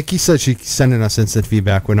Nikki said she's sending us instant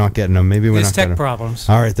feedback. We're not getting them. Maybe we're There's not getting them. tech problems.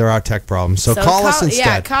 All right, there are tech problems. So call us instead.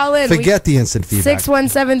 Yeah, call in. Forget the instant feedback.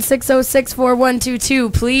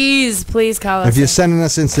 617-606-4122. Please call us. If you're sending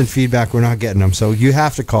us instant feedback, we're not getting them. So you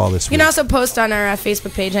have to call this You week. can also post on our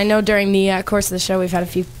Facebook page. I know during the course of the show we've had a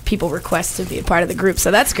few people request to be a part of the group,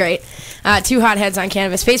 so that's great. Two Hotheads on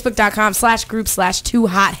Cannabis.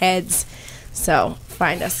 Facebook.com/group/2Hotheads. So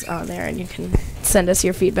find us on there, and you can send us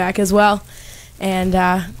your feedback as well. And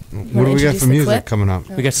what do we got for music coming up?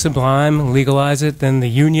 We got Sublime, Legalize It, then the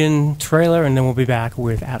Union trailer, and then we'll be back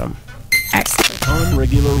with Adam. Excellent.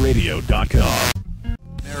 OnRegularRadio.com.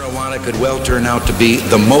 Marijuana could well turn out to be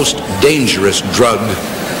the most dangerous drug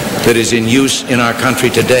that is in use in our country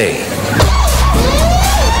today.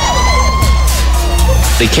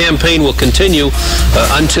 The campaign will continue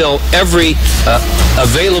until every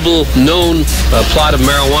available known plot of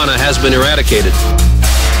marijuana has been eradicated.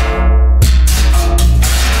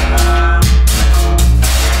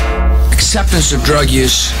 Acceptance of drug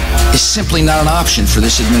use is simply not an option for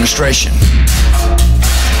this administration.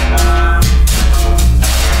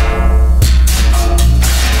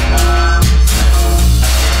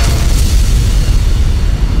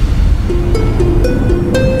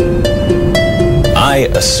 I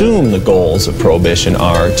assume the goals of prohibition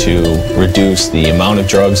are to reduce the amount of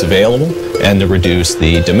drugs available and to reduce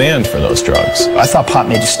the demand for those drugs. I thought pot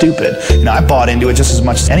made you stupid. I bought into it just as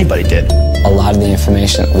much as anybody did. A lot of the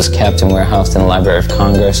information that was kept and warehoused in the Library of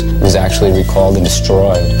Congress was actually recalled and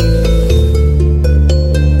destroyed.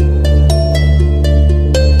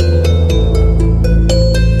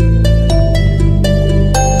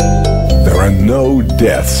 There are no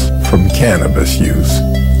deaths from cannabis use.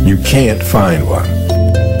 You can't find one.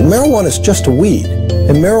 Marijuana is just a weed,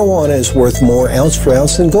 and marijuana is worth more ounce for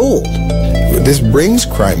ounce than gold. This brings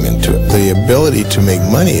crime into it. The ability to make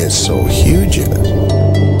money is so huge in it.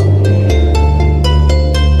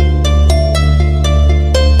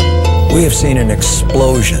 We have seen an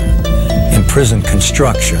explosion in prison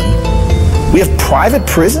construction. We have private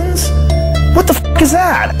prisons? What the f*** is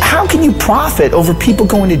that? How can you profit over people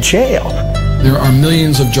going to jail? There are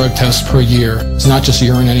millions of drug tests per year. It's not just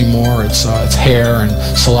urine anymore, it's hair and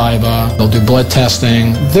saliva. They'll do blood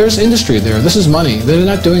testing. There's industry there. This is money. They're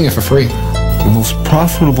not doing it for free. The most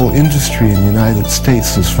profitable industry in the United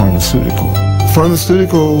States is pharmaceutical.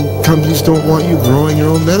 Pharmaceutical companies don't want you growing your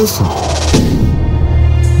own medicine.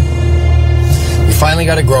 We finally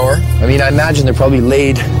got a grower. I mean, I imagine they're probably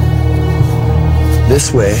laid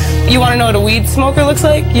this way. You want to know what a weed smoker looks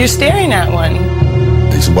like? You're staring at one.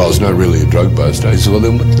 He said, well, it's not really a drug bust. I said, well,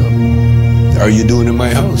 then what are you doing in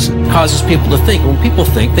my house? It causes people to think. When people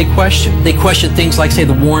think, they question. They question things like, say,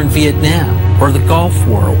 the war in Vietnam, or the Gulf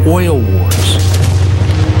War, or oil wars.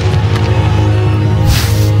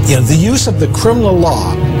 The use of the criminal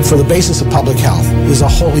law for the basis of public health is a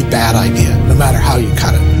wholly bad idea, no matter how you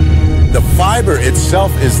cut it. The fiber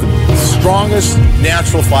itself is the strongest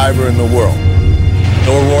natural fiber in the world.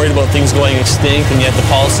 We're worried about things going extinct, and yet the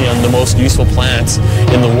policy on the most useful plants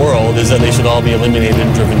in the world is that they should all be eliminated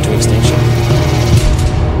and driven to extinction.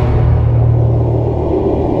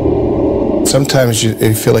 Sometimes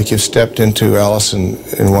you feel like you've stepped into Alice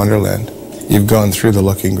in Wonderland. You've gone through the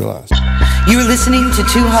looking glass. You're listening to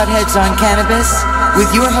Two Hotheads on Cannabis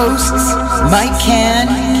with your hosts, Mike Cann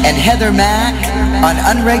and Heather Mack on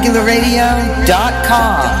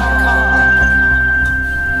UnregularRadio.com.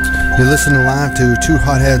 You're listening live to Two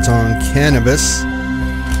Hotheads on Cannabis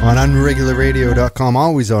on UnregularRadio.com.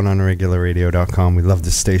 Always on UnregularRadio.com. We love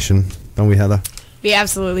this station, don't we, Heather? We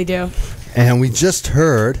absolutely do. And we just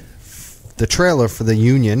heard the trailer for the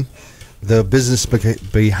Union, the business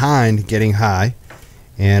behind Getting High.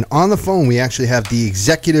 And on the phone, we actually have the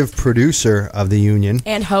executive producer of the Union.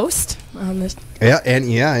 And host on this.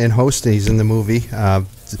 And host. He's in the movie,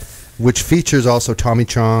 which features also Tommy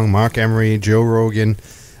Chong, Mark Emery, Joe Rogan,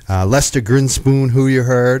 Lester Grinspoon, who you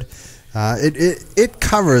heard. It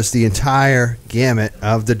covers the entire gamut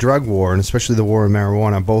of the drug war, and especially the war in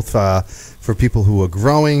marijuana, both for people who are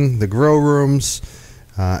growing, the grow rooms,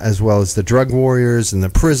 as well as the drug warriors and the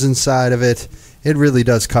prison side of it. It really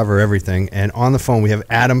does cover everything. And on the phone, we have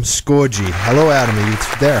Adam Scorgie. Hello, Adam. Are you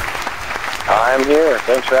there? I'm here.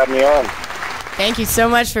 Thanks for having me on. Thank you so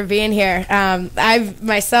much for being here. I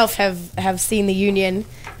myself have seen the Union,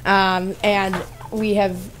 and we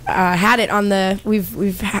have had it on the. We've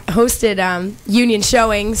hosted Union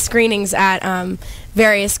showings, screenings at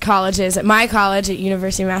various colleges. At my college, at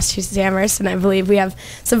University of Massachusetts Amherst, and I believe we have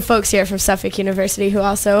some folks here from Suffolk University who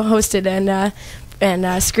also hosted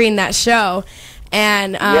and screened that show.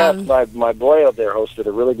 And yes, my boy out there hosted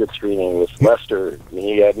a really good screening with Lester.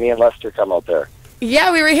 He had me and Lester come out there.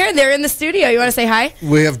 Yeah, we were here. They're in the studio. You want to say hi?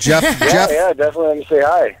 We have Jeff. Jeff. Yeah, definitely let me say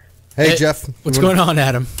hi. Hey, Jeff. What's going on,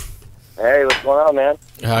 Adam? Hey, what's going on, man?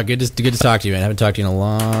 Good to talk to you, man. I haven't talked to you in a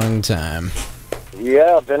long time.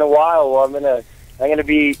 Yeah, been a while. Well, I'm gonna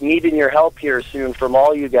be needing your help here soon from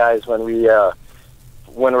all you guys when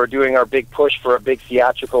we're doing our big push for a big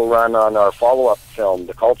theatrical run on our follow-up film,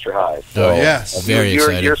 The Culture High. So, yes, very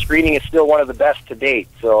excited. Your screening is still one of the best to date.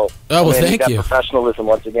 So, thank you. Professionalism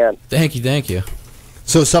once again. Thank you.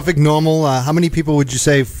 So, Suffolk NORML. How many people would you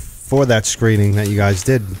say for that screening that you guys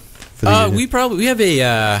did? We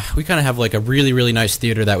kind of have like a really nice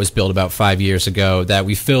theater that was built about 5 years ago that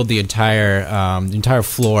we filled the entire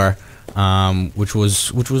floor. Which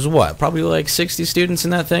was what? Probably like 60 students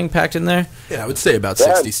in that thing packed in there? Yeah, I would say about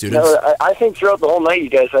 60 students. No, I think throughout the whole night you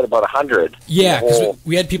guys had about 100. Yeah, because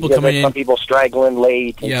we had people coming in. Some people straggling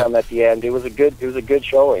late and come at the end. It was a good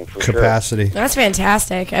showing for capacity. Sure. That's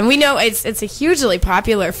fantastic. And we know it's a hugely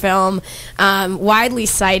popular film, widely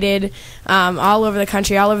cited all over the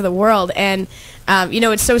country, all over the world. And,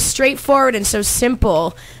 it's so straightforward and so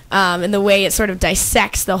simple. In the way it sort of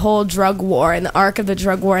dissects the whole drug war and the arc of the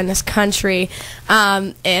drug war in this country,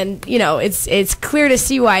 it's clear to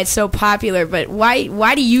see why it's so popular. But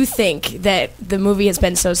why do you think that the movie has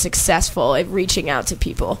been so successful at reaching out to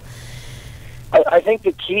people? I think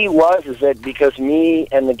the key is that because me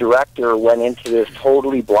and the director went into this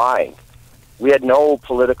totally blind. We had no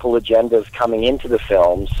political agendas coming into the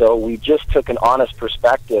film, so we just took an honest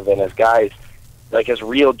perspective, and as guys, like as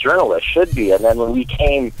real journalists should be. And then when we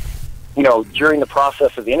came, during the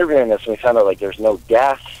process of interviewing this, we found out like there's no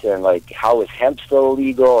deaths and like how is hemp still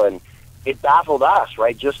illegal, and it baffled us,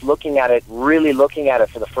 right? Just really looking at it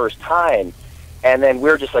for the first time. And then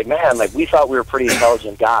we're just like, man, like we thought we were pretty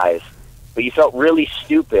intelligent guys, but you felt really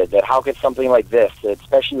stupid that how could something like this,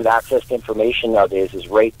 especially with access to information nowadays, is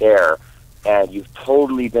right there, and you've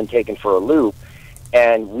totally been taken for a loop.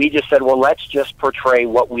 And we just said, well, let's just portray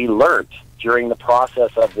what we learned during the process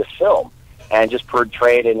of this film and just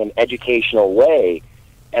portray it in an educational way.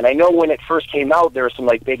 And I know when it first came out, there were some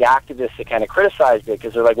like big activists that kind of criticized it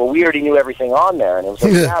because they're like, well, we already knew everything on there. And it was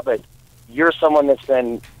like, yeah, but you're someone that's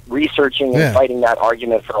been researching and fighting that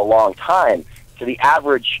argument for a long time. So the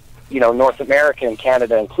average, North American,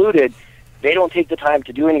 Canada included, they don't take the time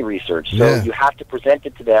to do any research. So you have to present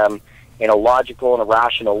it to them in a logical and a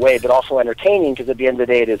rational way, but also entertaining, because at the end of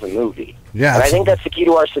the day, it is a movie. Yeah, and I think that's the key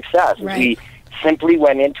to our success. Right. We simply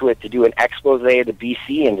went into it to do an expose of the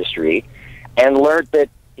BC industry and learned that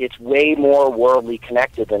it's way more worldly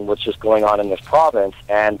connected than what's just going on in this province,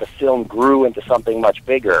 and the film grew into something much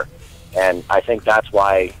bigger. And I think that's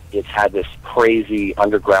why it's had this crazy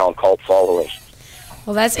underground cult following.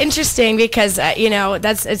 Well, that's interesting because,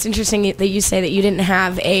 it's interesting that you say that you didn't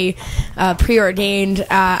have a preordained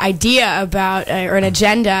idea about or an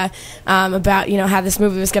agenda about, how this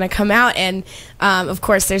movie was going to come out. And, of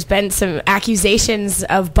course, there's been some accusations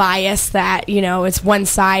of bias that, it's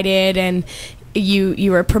one-sided and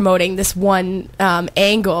you were promoting this one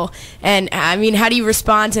angle. And, I mean, how do you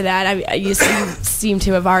respond to that? You seem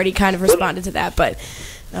to have already kind of responded to that. But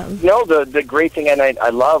no, the great thing, and I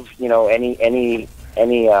love,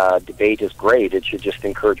 any debate is great. It should just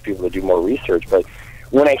encourage people to do more research. But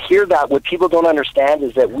when I hear that, what people don't understand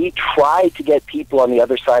is that we tried to get people on the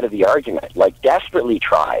other side of the argument, like desperately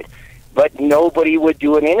tried, but nobody would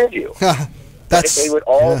do an interview. They would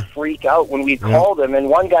all freak out when we called them. And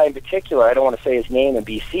one guy in particular, I don't want to say his name in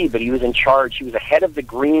BC, but he was in charge. He was the head of the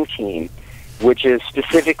Green Team, which is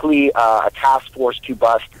specifically a task force to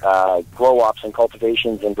bust grow-ops and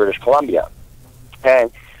cultivations in British Columbia. And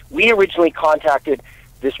we originally contacted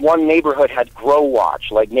this one neighborhood had Grow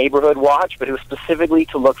Watch, like Neighborhood Watch, but it was specifically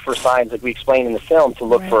to look for signs, like we explained in the film, to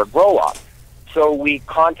look for a grow-op. So we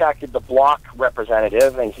contacted the block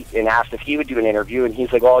representative and asked if he would do an interview, and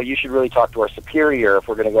he's like, oh, you should really talk to our superior if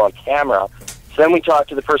we're going to go on camera. So then we talked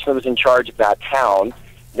to the person that was in charge of that town.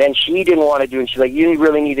 Then she didn't want to do it, and she's like, you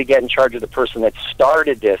really need to get in charge of the person that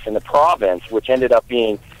started this in the province, which ended up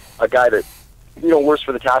being a guy that, works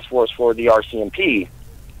for the task force for the RCMP.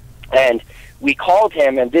 And we called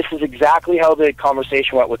him, and this is exactly how the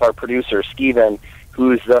conversation went with our producer, Steven,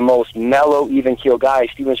 who's the most mellow, even-keeled guy.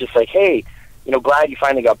 Steven's just like, hey, glad you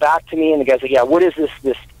finally got back to me. And the guy's like, yeah, what is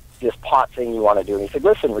this pot thing you want to do? And he said,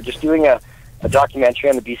 listen, we're just doing a documentary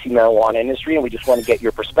on the BC marijuana industry, and we just want to get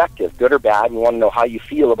your perspective, good or bad. We want to know how you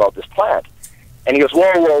feel about this plant. And he goes,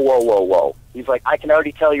 whoa. He's like, I can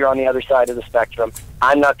already tell you're on the other side of the spectrum.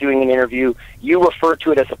 I'm not doing an interview. You refer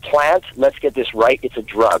to it as a plant. Let's get this right. It's a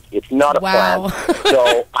drug. It's not a plant.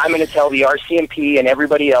 So I'm going to tell the RCMP and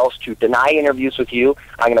everybody else to deny interviews with you.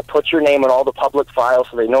 I'm going to put your name on all the public files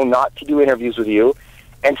so they know not to do interviews with you.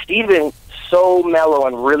 And Stephen, so mellow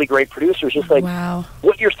and really great producer, is just like,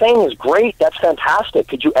 what you're saying is great. That's fantastic.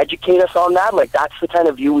 Could you educate us on that? Like, that's the kind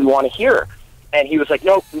of view we want to hear. And he was like,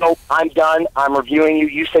 nope, I'm done. I'm reviewing you.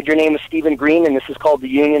 You said your name is Stephen Green, and this is called The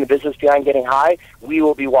Union, the Business Behind Getting High. We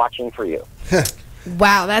will be watching for you.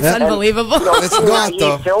 Wow, that's unbelievable. It's not,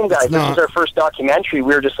 though. Film guys, this was our first documentary.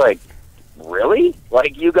 We were just like, really?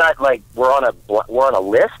 Like, you got, like, we're on a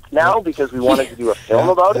list now because we wanted to do a film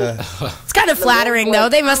about it? It's kind of flattering, though.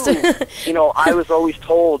 They must have... I was always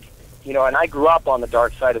told, and I grew up on the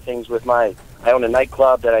dark side of things with I own a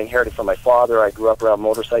nightclub that I inherited from my father. I grew up around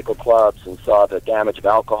motorcycle clubs and saw the damage of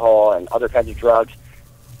alcohol and other kinds of drugs.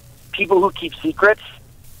 People who keep secrets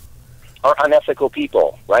are unethical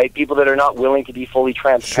people, right? People that are not willing to be fully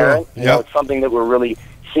transparent. Sure. It's something that we're really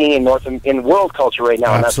seeing in world culture right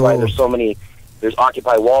now, and that's why there's so many. There's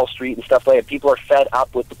Occupy Wall Street and stuff like that. People are fed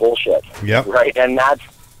up with the bullshit, right? And that's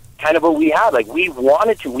kind of what we had. Like,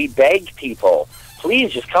 we begged people,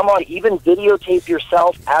 please just come on, even videotape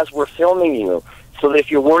yourself as we're filming you, so that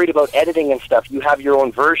if you're worried about editing and stuff, you have your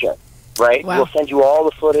own version, right? We'll send you all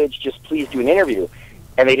the footage, just please do an interview.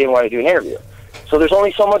 And they didn't want to do an interview. So there's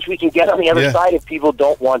only so much we can get on the other side if people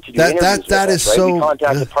don't want to do interviews with us, right? We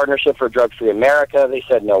contacted Partnership for Drug-Free America. They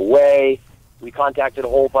said, no way. We contacted a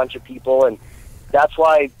whole bunch of people, and that's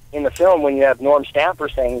why in the film, when you have Norm Stamper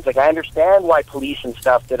saying, he's like, I understand why police and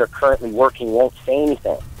stuff that are currently working won't say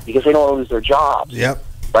anything, because they don't want to lose their jobs.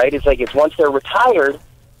 Right? It's like, it's once they're retired,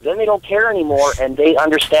 then they don't care anymore, and they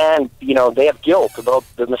understand, they have guilt about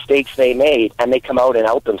the mistakes they made, and they come out and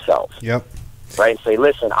out themselves. Right? And say,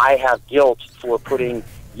 listen, I have guilt for putting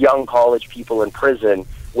young college people in prison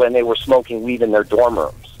when they were smoking weed in their dorm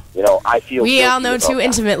rooms. I feel we all know too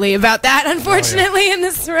intimately about that, unfortunately, in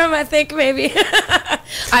this room, I think, maybe.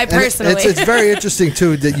 I personally. It's very interesting,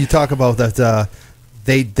 too, that you talk about that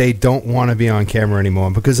they don't want to be on camera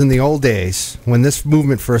anymore. Because in the old days, when this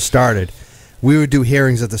movement first started, we would do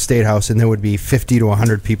hearings at the State House, and there would be 50 to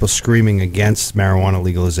 100 people screaming against marijuana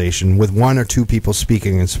legalization, with 1 or 2 people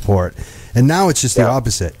speaking in support. And now it's just the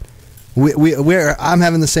opposite. I'm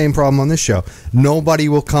having the same problem on this show. Nobody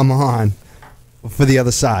will come on for the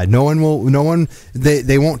other side. No one.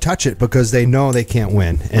 They won't touch it because they know they can't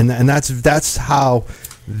win, and that's how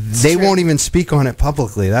they won't even speak on it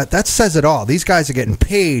publicly. That says it all. These guys are getting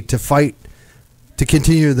paid to fight to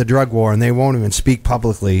continue the drug war, and they won't even speak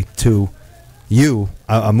publicly to you,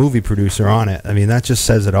 a movie producer, on it. I mean, that just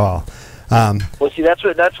says it all. Well, see, that's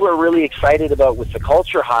what we're really excited about with the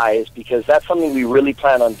Culture High, is because that's something we really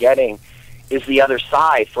plan on getting, is the other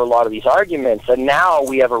side for a lot of these arguments. And now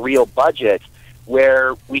we have a real budget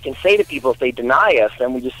where we can say to people, if they deny us,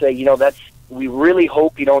 then we just say, we really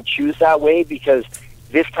hope you don't choose that way, because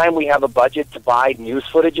this time we have a budget to buy news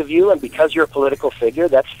footage of you, and because you're a political figure,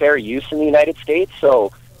 that's fair use in the United States,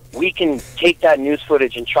 so we can take that news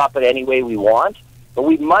footage and chop it any way we want, but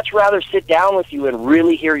we'd much rather sit down with you and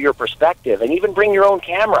really hear your perspective, and even bring your own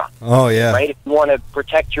camera. Oh, yeah. Right? If you want to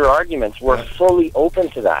protect your arguments, we're fully open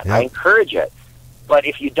to that. I encourage it. But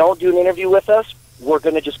if you don't do an interview with us, we're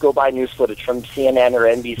going to just go buy news footage from CNN or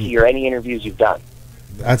NBC or any interviews you've done.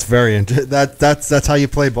 That's very that's how you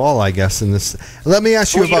play ball, I guess. In this, let me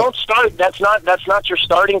ask you about. You don't start. That's not your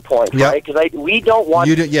starting point, right? Because we don't want.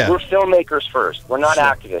 We're filmmakers first. We're not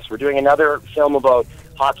activists. We're doing another film about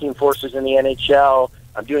hockey enforcers in the NHL.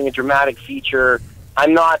 I'm doing a dramatic feature.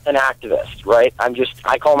 I'm not an activist, right?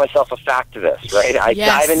 I call myself a factivist, right? I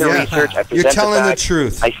dive into research. I present You're telling the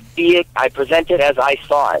truth. I see it. I present it as I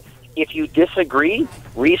saw it. If you disagree,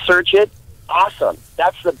 research it. Awesome.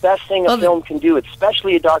 That's the best thing a film can do,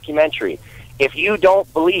 especially a documentary. If you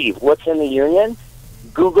don't believe what's in the Union,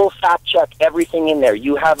 Google fact check everything in there.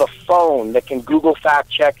 You have a phone that can Google fact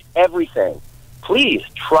check everything. Please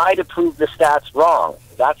try to prove the stats wrong.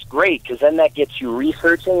 That's great, because then that gets you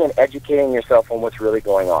researching and educating yourself on what's really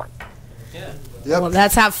going on. Yeah. Well,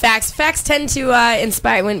 that's how facts tend to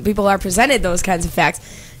inspire. When people are presented those kinds of facts,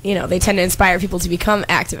 they tend to inspire people to become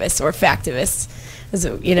activists or factivists.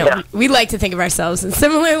 So, we like to think of ourselves in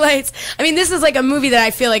similar lights. I mean, this is like a movie that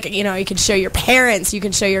I feel like, you can show your parents, you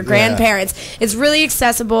can show your grandparents. It's really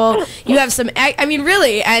accessible. You have some,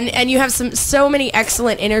 really, and you have so many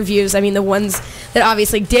excellent interviews. I mean, the ones that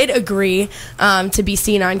obviously did agree to be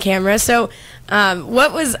seen on camera. So,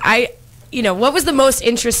 what was the most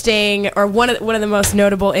interesting or one of the most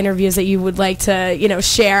notable interviews that you would like to,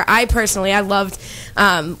 share? I personally, I loved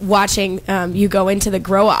watching you go into the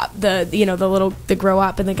grow op, the grow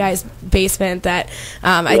op in the guy's basement. That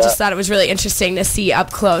I just thought it was really interesting to see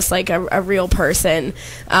up close, like a real person,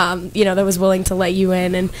 that was willing to let you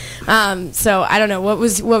in. And so I don't know, what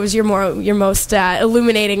was your most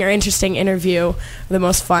illuminating or interesting interview, the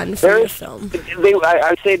most fun for your film? I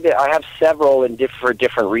would say that I have several for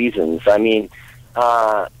different reasons. I mean,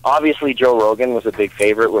 obviously Joe Rogan was a big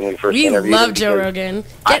favorite when we first interviewed him. We love Joe Rogan.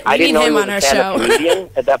 I didn't know him he was on a our stand-up show. comedian.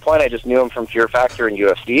 At that point, I just knew him from Fear Factor and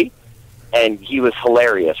UFC, and he was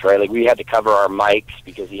hilarious, right? Like, we had to cover our mics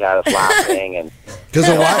because he had us laughing. And because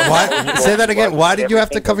why? Say that again. Why did you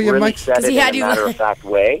have to cover your mics? Because he had you in a matter-of-fact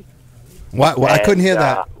way. What? I couldn't hear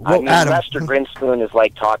that. Well, Adam. Lester Grinspoon is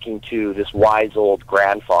like talking to this wise old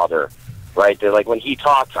grandfather, right? They're like, when he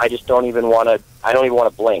talks, I don't even want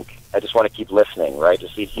to blink. I just want to keep listening, right?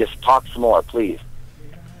 Just talk some more, please,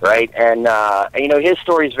 right? And his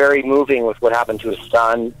story is very moving with what happened to his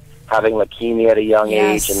son having leukemia at a young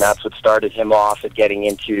age, and that's what started him off at getting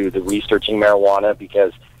into the researching marijuana,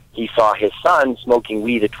 because he saw his son smoking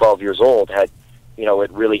weed at 12 years old had,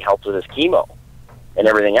 it really helped with his chemo and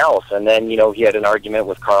everything else. And then, he had an argument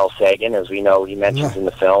with Carl Sagan, as we know, he mentions in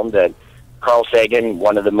the film that Carl Sagan,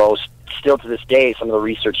 one of the most, still to this day, some of the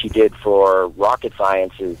research he did for rocket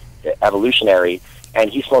science is evolutionary, and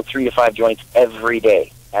he smoked 3 to 5 joints every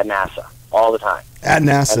day at NASA, all the time. At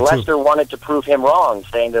NASA, and Lester wanted to prove him wrong,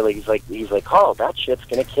 saying that he's like, Carl, that shit's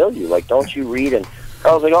gonna kill you. Like, don't you read? And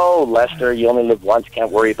Carl's like, oh, Lester, you only live once,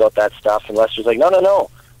 can't worry about that stuff. And Lester's like,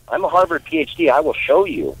 no, I'm a Harvard PhD, I will show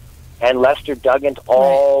you. And Lester dug into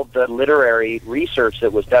all the literary research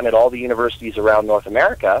that was done at all the universities around North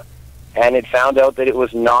America, and it found out that it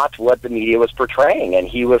was not what the media was portraying. And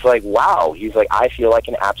he was like, wow. He's like, I feel like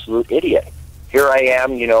an absolute idiot. Here I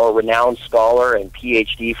am, a renowned scholar and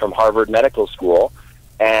PhD from Harvard Medical School,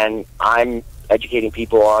 and I'm educating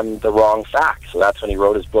people on the wrong facts. So that's when he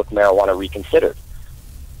wrote his book, Marijuana Reconsidered.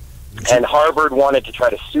 And Harvard wanted to try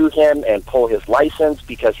to sue him and pull his license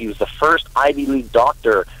because he was the first Ivy League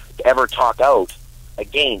doctor to ever talk out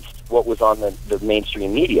against what was on the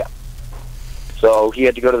mainstream media. So he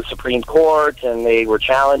had to go to the Supreme Court, and they were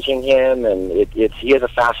challenging him, and he has a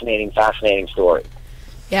fascinating story.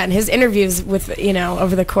 Yeah, and his interviews with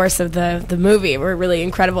over the course of the movie were really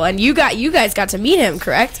incredible. And you guys got to meet him,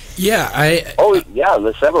 correct? Yeah,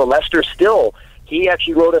 several. Lester Still, he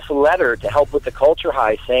actually wrote us a letter to help with the culture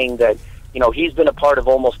high, saying that he's been a part of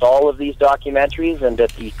almost all of these documentaries, and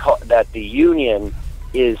that the Union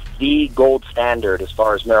is the gold standard as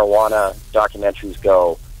far as marijuana documentaries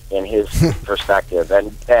go, in his perspective,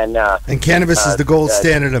 and cannabis is the gold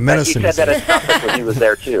standard of medicine. He said that at Suffolk when he was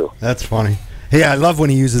there too. That's funny. Hey, I love when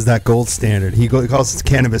he uses that gold standard. He calls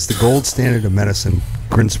cannabis the gold standard of medicine.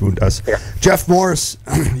 Grinspoon does. Yeah. Jeff Morris,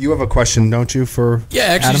 you have a question, don't you? For I actually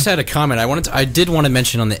Adam? just had a comment. I did want to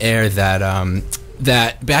mention on the air that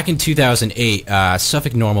that back in 2008,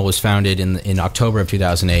 Suffolk NORML was founded in October of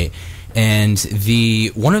 2008. And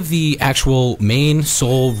one of the actual main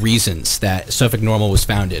sole reasons that Suffolk NORML was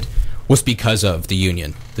founded was because of the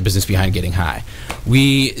Union, the business behind getting high.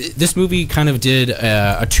 This movie kind of did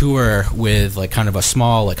a tour with kind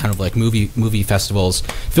of movie festivals,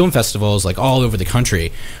 film festivals, all over the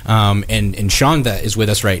country. And Sean, that is with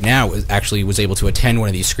us right now, was able to attend one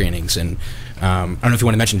of these screenings. And I don't know if you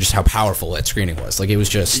want to mention just how powerful that screening was. It was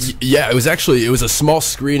just... Yeah, it was a small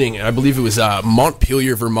screening, and I believe it was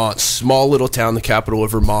Montpelier, Vermont, small little town, the capital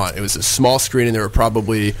of Vermont. It was a small screening.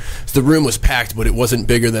 The room was packed, but it wasn't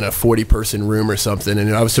bigger than a 40-person room or something,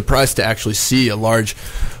 and I was surprised to actually see a large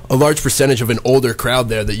percentage of an older crowd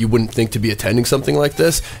there that you wouldn't think to be attending something like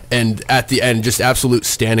this. And at the end, just absolute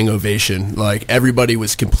standing ovation. Everybody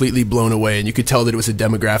was completely blown away, and you could tell that it was a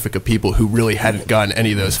demographic of people who really hadn't gotten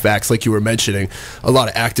any of those facts. Like you were mentioning, a lot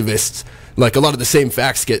of activists, a lot of the same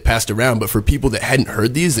facts get passed around, but for people that hadn't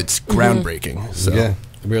heard these, it's groundbreaking. So. Yeah.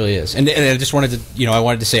 It really is. And I just wanted to, I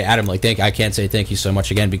wanted to say, Adam, I can't say thank you so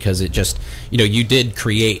much again, because it just, you did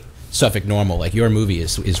create Suffolk NORML. Your movie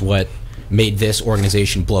is what made this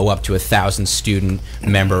organization blow up to 1,000 student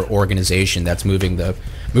member organization that's moving the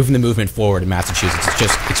movement forward in Massachusetts.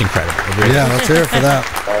 It's incredible. Really let's hear it for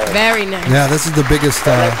that. Very nice. Yeah, this is the biggest.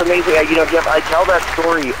 That's amazing. Jeff, I tell that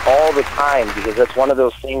story all the time because that's one of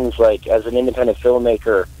those things. As an independent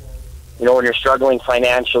filmmaker, when you're struggling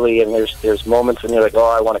financially and there's moments when you're like, oh,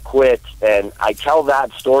 I want to quit, and I tell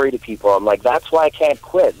that story to people. I'm like, that's why I can't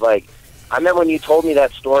quit. I remember when you told me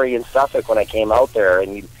that story in Suffolk when I came out there,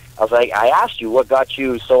 and I was like, I asked you what got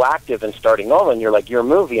you so active in starting NORML, and you're like, your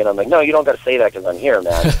movie. And I'm like, no, you don't got to say that because I'm here,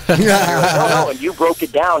 man. And you're like, no, and you broke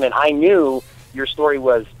it down, and I knew your story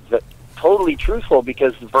was totally truthful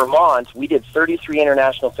because Vermont, we did 33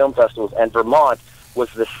 international film festivals, and Vermont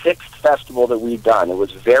was the 6th festival that we'd done. It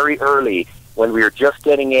was very early when we were just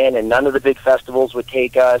getting in, and none of the big festivals would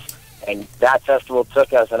take us, and that festival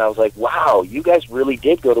took us, and I was like, wow, you guys really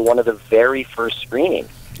did go to one of the very first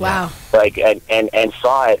screenings. Wow. Like, and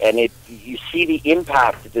saw it, and you see the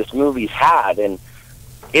impact that this movie's had, and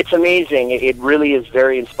it's amazing. It really is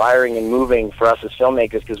very inspiring and moving for us as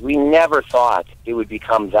filmmakers because we never thought it would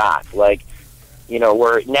become that. Like,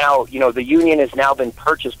 we're now, the union has now been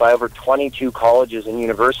purchased by over 22 colleges and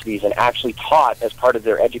universities and actually taught as part of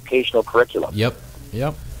their educational curriculum. Yep.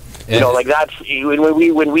 Like that's when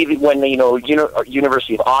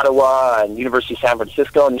University of Ottawa and University of San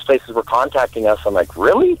Francisco and these places were contacting us. I'm like,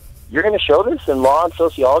 really? You're going to show this in law and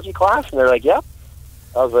sociology class? And they're like, yep.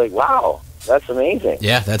 I was like, wow. That's amazing.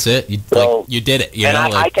 Yeah, that's it. You did it.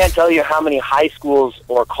 I can't tell you how many high schools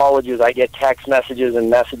or colleges I get text messages and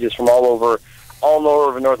messages from all over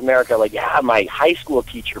North America. Like, yeah, my high school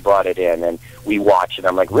teacher brought it in, and we watched it.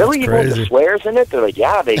 I'm like, really? You know the swears in it? They're like,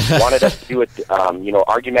 yeah. They wanted us to do it,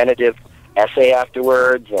 argumentative essay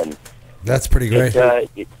afterwards, and that's pretty great.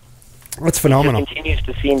 That's phenomenal. It continues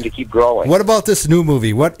to seem to keep growing. What about this new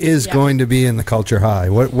movie? What is going to be in the Culture High?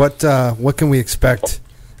 What can we expect?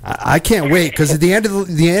 I can't wait because at the end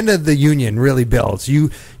of the union really builds. You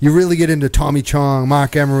really get into Tommy Chong,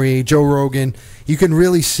 Mark Emery, Joe Rogan. You can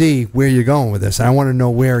really see where you're going with this. And I want to know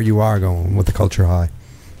where you are going with the Culture High.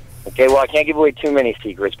 Okay, well, I can't give away too many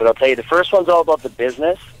secrets, but I'll tell you the first one's all about the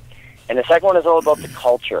business, and the second one is all about the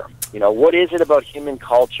culture. What is it about human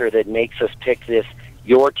culture that makes us pick this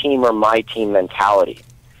your team or my team mentality?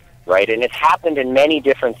 Right, and it's happened in many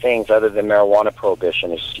different things other than marijuana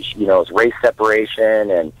prohibition. It's race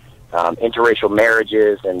separation and interracial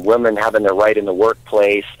marriages and women having their right in the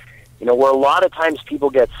workplace. Where a lot of times people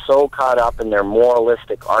get so caught up in their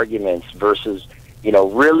moralistic arguments versus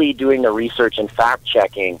really doing the research and fact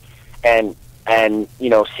checking and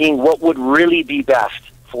seeing what would really be best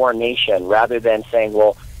for a nation rather than saying,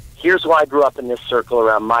 well, here's why I grew up in this circle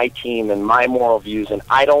around my team and my moral views, and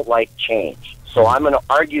I don't like change. So I'm going to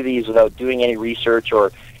argue these without doing any research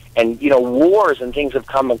and wars and things have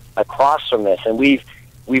come across from this. And we've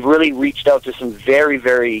really reached out to some very,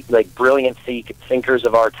 very brilliant thinkers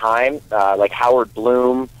of our time, like Howard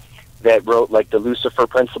Bloom, that wrote the Lucifer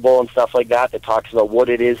Principle and stuff like that talks about what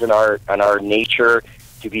it is in our nature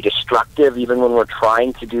to be destructive, even when we're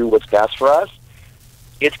trying to do what's best for us.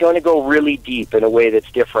 It's going to go really deep in a way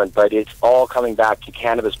that's different, but it's all coming back to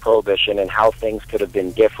cannabis prohibition and how things could have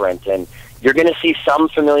been different. And you're going to see some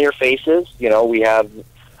familiar faces. We have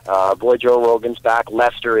boy Joe Rogan's back.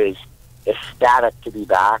 Lester is ecstatic to be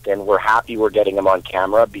back, and we're happy we're getting him on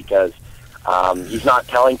camera because he's not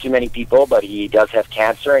telling too many people, but he does have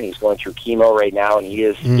cancer, and he's going through chemo right now, and he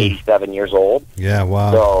is 87 years old. Yeah,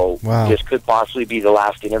 wow. So this could possibly be the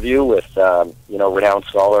last interview with, renowned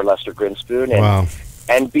scholar Lester Grinspoon. And,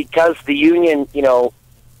 and because the union,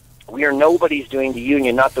 we are nobody's doing the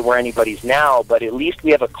union, not that we're anybody's now, but at least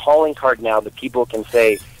we have a calling card now that people can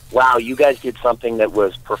say, wow, you guys did something that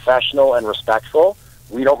was professional and respectful.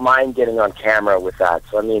 We don't mind getting on camera with that.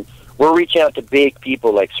 So, we're reaching out to big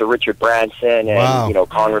people like Sir Richard Branson and,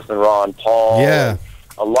 Congressman Ron Paul. Yeah.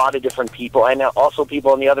 A lot of different people, and also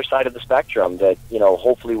people on the other side of the spectrum that,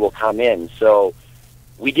 hopefully will come in. So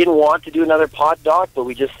we didn't want to do another pod doc, but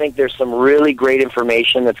we just think there's some really great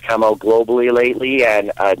information that's come out globally lately,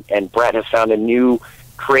 and Brett has found a new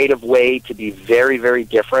creative way to be very, very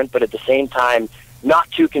different, but at the same time,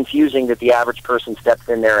 not too confusing that the average person steps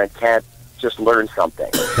in there and can't just learn something.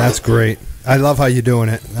 That's great. I love how you're doing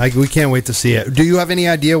it. We can't wait to see it. Do you have any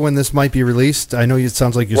idea when this might be released? I know it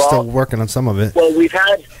sounds like you're still working on some of it. Well, we've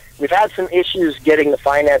had some issues getting the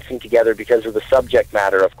financing together because of the subject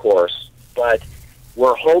matter, of course, but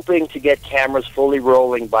we're hoping to get cameras fully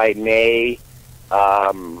rolling by May,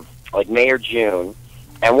 May or June.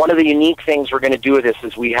 And one of the unique things we're going to do with this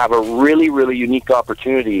is we have a really, really unique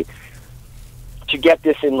opportunity to get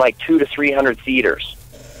this in 200 to 300 theaters.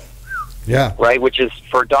 Yeah. Right, which is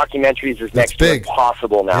for documentaries is next to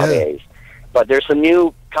impossible nowadays. Yeah. But there's some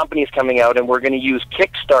new companies coming out, and we're going to use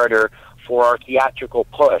Kickstarter for our theatrical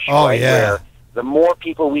push. Oh, right, yeah. Where the more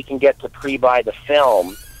people we can get to pre-buy the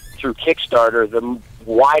film through Kickstarter, the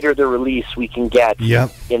wider the release we can get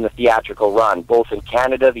in the theatrical run, both in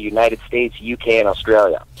Canada, the United States, UK, and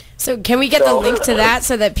Australia. So can we get the link to that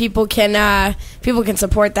so that people can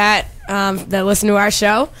support that, that listen to our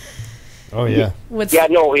show? Oh, yeah. Yeah,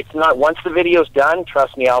 no, it's not. Once the video's done,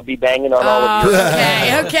 trust me, I'll be banging on all of you.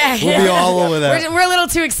 Okay. We'll be all over that. We're a little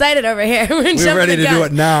too excited over here. We're ready to do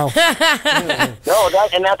it now. No,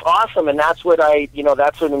 that's awesome, and that's what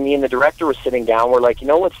that's when me and the director were sitting down. We're like,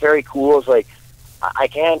 what's very cool is like, I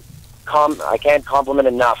can't compliment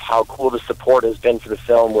enough how cool the support has been for the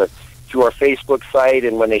film through our Facebook site,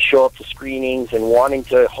 and when they show up to screenings and wanting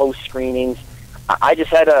to host screenings. I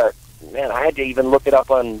just had I had to even look it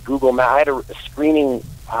up on Google Maps. I had a screening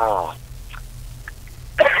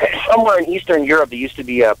somewhere in Eastern Europe. There used to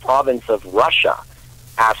be a province of Russia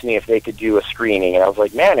asked me if they could do a screening, and I was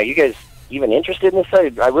like, man, are you guys even interested in this?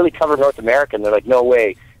 I really covered North America, and they're like, no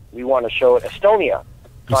way, we want to show it. Estonia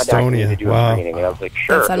contacted me to do a screening, and I was like,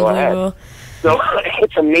 sure, go ahead. So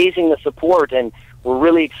it's amazing, the support, and we're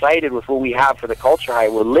really excited with what we have for the Culture High.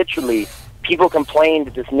 We're literally, people complain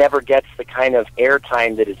that this never gets the kind of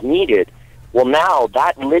airtime that is needed. Well, now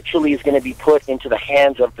that literally is going to be put into the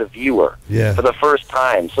hands of the viewer for the first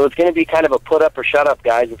time. So it's going to be kind of a put up or shut up,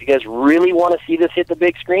 guys. If you guys really want to see this hit the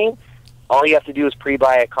big screen, all you have to do is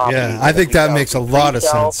pre-buy a copy. Yeah, I think that makes a lot of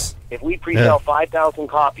sense. If we pre-sell 5,000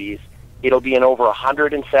 copies, it'll be in over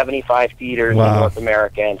 175 theaters in North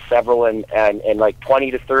America, and several in like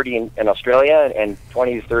 20 to 30 in Australia, and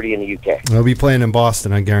 20 to 30 in the UK. We'll be playing in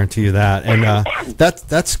Boston, I guarantee you that. And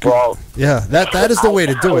that's good. Well, that is the way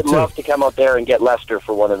to do it, too. I would love to come out there and get Lester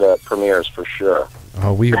for one of the premieres, for sure.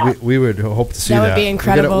 Oh, we would hope to see that. That would be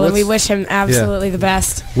incredible, and we wish him absolutely the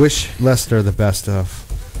best. Wish Lester the best of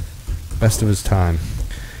his time.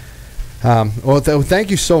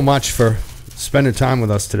 Thank you so much for spending time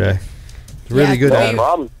with us today. Really good. No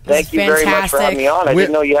problem. Thank you very much for having me on. I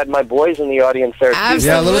didn't know you had my boys in the audience there, too. Absolutely.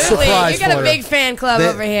 Yeah, a little surprise. You got a big fan club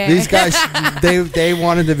over here. These guys, they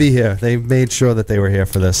wanted to be here. They made sure that they were here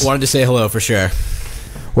for this. Wanted to say hello for sure.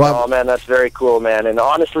 Well, oh, man, that's very cool, man. And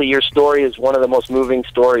honestly, your story is one of the most moving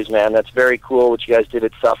stories, man. That's very cool what you guys did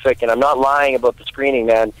at Suffolk. And I'm not lying about the screening,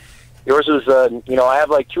 man. Yours was, I have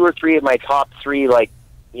like 2 or 3 of my top 3, like,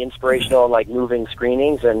 inspirational and, like, moving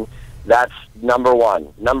screenings, and that's number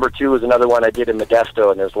 1. Number 2 is another one I did in Modesto,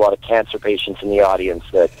 and there's a lot of cancer patients in the audience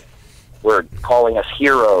that were calling us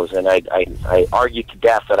heroes, and I argued to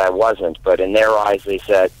death that I wasn't, but in their eyes they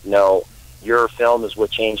said, no, your film is what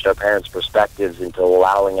changed our parents' perspectives into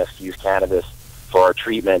allowing us to use cannabis for our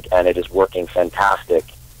treatment, and it is working fantastic.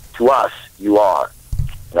 To us, you are.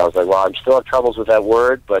 And I was like, well, I still have troubles with that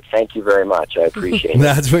word, but thank you very much. I appreciate it.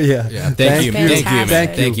 That's what, Thank you, man.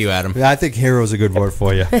 Thank you, Adam. I think hero is a good word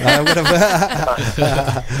for you. You'll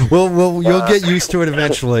get used to it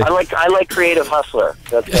eventually. I like creative hustler.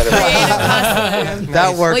 That's kind of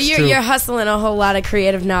that works. Well, you're hustling a whole lot of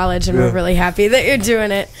creative knowledge, and we're really happy that you're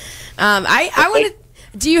doing it. I want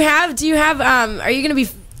to. Do you have? Are you going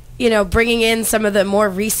to be, bringing in some of the more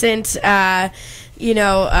recent,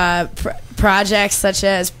 projects such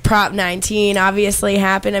as Prop 19 obviously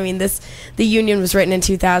happened. I mean, the union was written in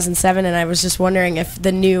 2007, and I was just wondering if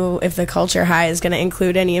the Culture High is going to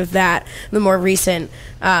include any of that, the more recent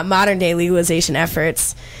modern day legalization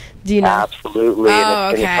efforts. Do you know? Absolutely.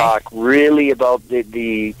 And it's going to talk really about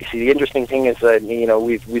the interesting thing is that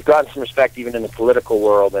we've gotten some respect even in the political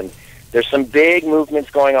world, and there's some big movements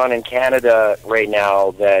going on in Canada right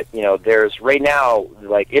now that there's right now,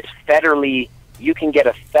 like, it's federally. You can get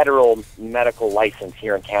a federal medical license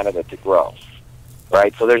here in Canada to grow,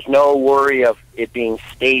 right? So there's no worry of it being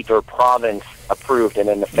state or province approved, and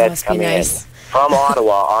then the feds coming in. From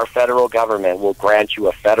Ottawa, our federal government will grant you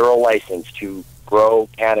a federal license to grow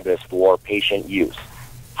cannabis for patient use.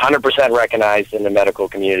 100% recognized in the medical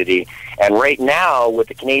community. And right now, with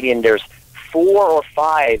the Canadian, there's 4 or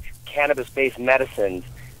 5 cannabis-based medicines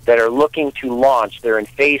that are looking to launch. They're in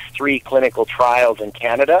phase 3 clinical trials in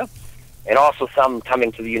Canada, and also some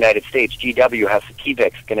coming to the United States. GW has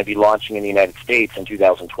Sativix going to be launching in the United States in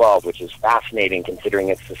 2012, which is fascinating considering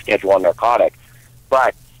it's a Schedule 1 narcotic.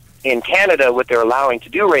 But in Canada, what they're allowing to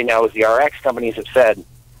do right now is the RX companies have said,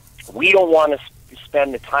 we don't want to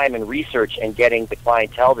spend the time and research and getting the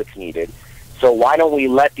clientele that's needed. So why don't we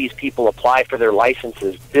let these people apply for their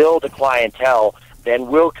licenses, build a clientele, then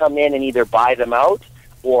we'll come in and either buy them out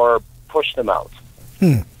or push them out.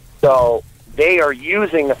 So they are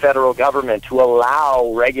using the federal government to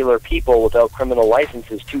allow regular people without criminal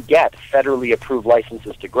licenses to get federally approved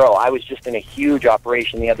licenses to grow. I was just in a huge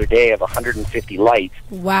operation the other day of 150 lights.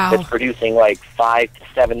 Wow. That's producing like $5 to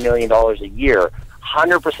 $7 million a year.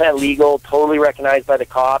 100% legal, totally recognized by the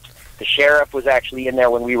cops. The sheriff was actually in there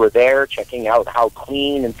when we were there, checking out how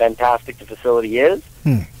clean and fantastic the facility is.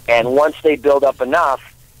 And once they build up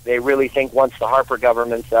enough, they really think once the Harper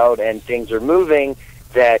government's out and things are moving,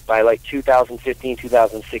 that by like 2015,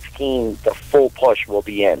 2016, the full push will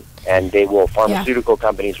be in, and pharmaceutical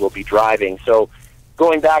companies will be driving. So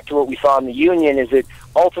going back to what we saw in the union is that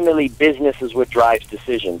ultimately business is what drives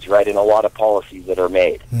decisions, right, in a lot of policies that are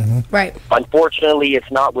made. Right. Unfortunately,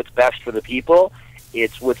 it's not what's best for the people.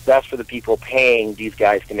 It's what's best for the people paying these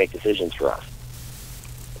guys to make decisions for us.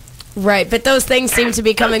 Right, but those things seem to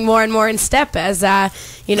be coming more and more in step as,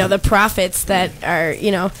 the profits that are,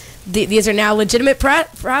 these are now legitimate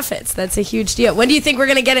profits. That's a huge deal. When do you think we're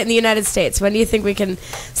going to get it in the United States? When do you think we can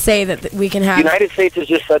say that we can have The United States is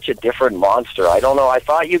just such a different monster. I don't know. I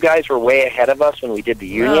thought you guys were way ahead of us when we did the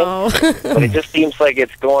union, but it just seems like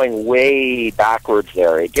it's going way backwards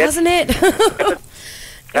there. Doesn't it?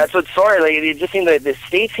 That's what's sorry. Like, it just seems that the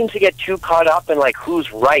state seems to get too caught up in like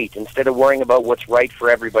who's right instead of worrying about what's right for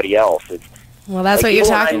everybody else. Well, that's like, what you're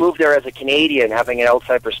talking. I moved there as a Canadian, having an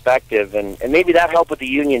outside perspective, and maybe that helped with the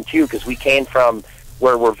union too, because we came from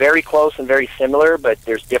where we're very close and very similar, but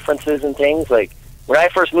there's differences in things. Like when I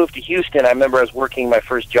first moved to Houston, I remember I was working my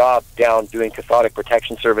first job down doing cathodic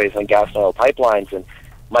protection surveys on gas and oil pipelines, and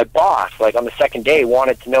my boss, like on the second day,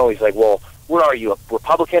 wanted to know. He's like, "Well, what are you, a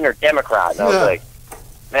Republican or Democrat?" And I was like,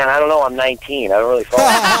 "Man, I don't know. I'm 19. I don't really follow."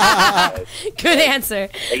 Good answer.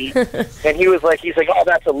 And he was like, "Oh,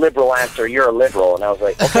 that's a liberal answer. You're a liberal." And I was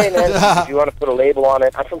like, "Okay, man, if you want to put a label on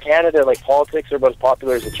it." I'm from Canada. Like, politics are about as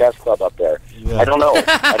popular as a chess club up there. Yeah. I don't know.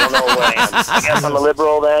 I don't know what I am. I guess I'm a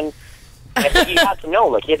liberal then. And he had to know.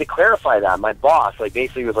 Like, he had to clarify that. My boss, like,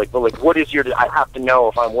 basically was like, "But like, what is your? I have to know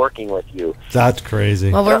if I'm working with you." That's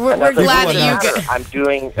crazy. Well, we're glad that you get. I'm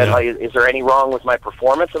doing. Yeah. Is there any wrong with my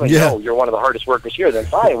performance? I'm like, no, you're one of the hardest workers here. Then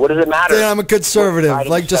fine. What does it matter? Yeah, I'm a conservative,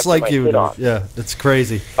 just like you. Yeah, it's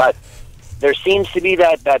crazy. But there seems to be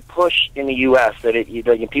that push in the U.S. that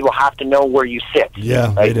people have to know where you sit. Yeah,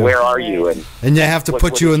 like where are you? And they have to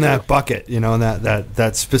put you in that bucket, in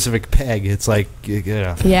that specific peg. It's like,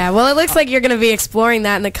 Yeah, well, it looks like you're going to be exploring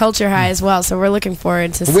that in the Culture High as well, so we're looking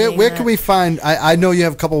forward to seeing Where can we find, I know you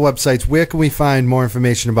have a couple websites, where can we find more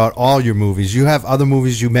information about all your movies? You have other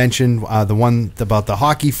movies you mentioned, the one about the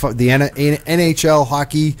hockey, the NHL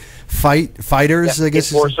hockey fighters, I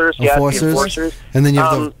guess. Enforcers. And then you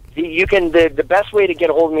have you can the best way to get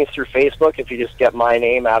a hold of me is through Facebook. If you just get my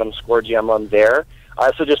name, Adam Scorgie, I'm on there.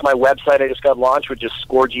 So just my website I just got launched, which is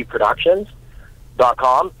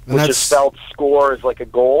ScorgieProductions.com, which is spelled score is like a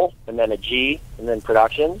goal, and then a G, and then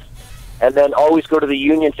productions. And then always go to the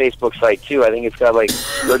Union Facebook site too. I think it's got like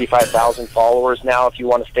 35,000 followers now. If you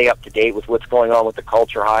want to stay up to date with what's going on with the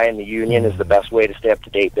Culture High and the Union, is the best way to stay up to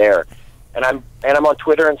date there. And I'm on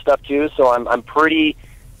Twitter and stuff too, so I'm pretty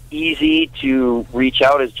easy to reach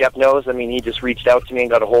out, as Jeff knows. I mean, he just reached out to me and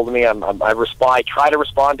got a hold of me. I try to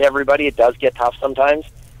respond to everybody. It does get tough sometimes.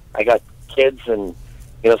 I got kids, and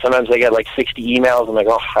sometimes I get like 60 emails. I'm like,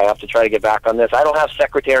 I have to try to get back on this. I don't have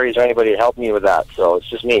secretaries or anybody to help me with that, so it's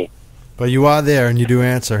just me. But you are there, and you do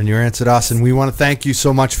answer, and you answered us, and we want to thank you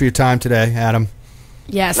so much for your time today, Adam.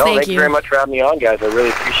 Yes, thank you very much for having me on, guys. I really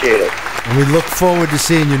appreciate it. And we look forward to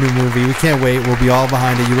seeing your new movie. We can't wait. We'll be all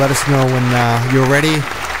behind it. You let us know when you're ready,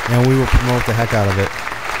 and we will promote the heck out of it.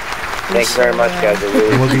 Thanks very much, guys. I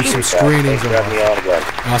really we'll do some screenings. Thanks for having me on again.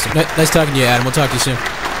 Awesome. Nice talking to you, Adam. We'll talk to you soon.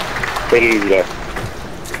 Take it easy, guys.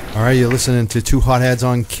 All right, you're listening to Two Hotheads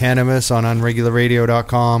on Cannabis on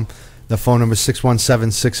unregularradio.com. The phone number is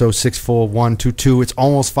 617-606-4122. It's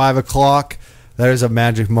almost 5 o'clock. That is a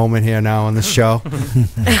magic moment here now on the show.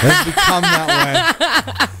 It's become that way.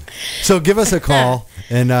 So give us a call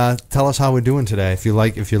and tell us how we're doing today. If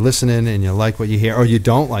you're listening and you like what you hear, or you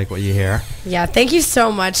don't like what you hear. Yeah, thank you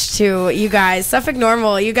so much to you guys. Suffolk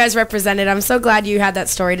NORML, you guys represented. I'm so glad you had that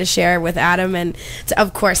story to share with Adam, and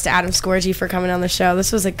of course to Adam Scorgie for coming on the show.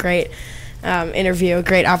 This was a great interview, a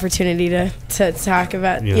great opportunity to talk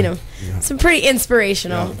about some pretty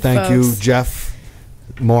inspirational. Yeah. Thank you, Jeff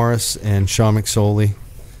Morris and Sean McSoley,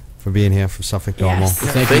 for being here for Suffolk NORML. Yes.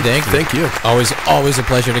 Thank you. Always a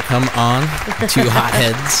pleasure to come on. Two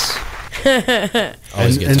Hotheads.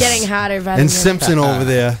 Always good. Getting hotter by the minute. And Simpson over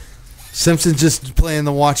there. Simpson's just playing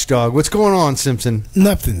the watchdog. What's going on, Simpson?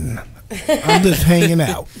 Nothing. I'm just hanging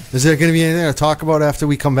out. Is there going to be anything to talk about after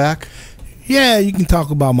we come back? Yeah, you can talk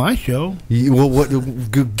about my show.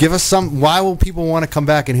 Give us some. Why will people want to come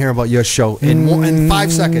back and hear about your show in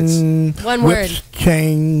 5 seconds? One word. Whips,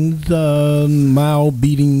 chains, mouth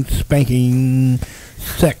beating, spanking,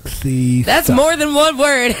 sexy. That's stuff. more than one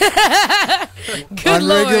word. Good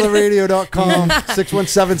Lord. Unregularradio.com,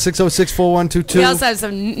 617-606-4122. We also have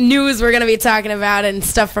some news we're going to be talking about and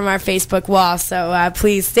stuff from our Facebook wall, so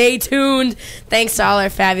please stay tuned. Thanks to all our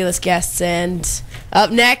fabulous guests. And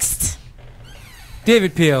up next,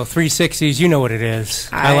 David Peel, 360s, you know what it is.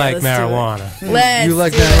 I like marijuana. You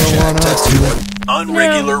like marijuana?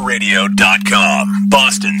 UnregularRadio.com,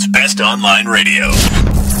 Boston's best online radio.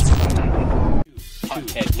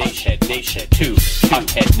 Hothead Nation, 2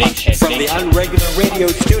 Hothead Nation. From the Unregular Radio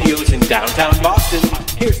Studios in downtown Boston,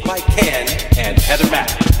 here's Mike Cann and Heather Mack.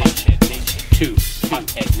 2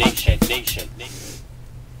 Hothead Nation.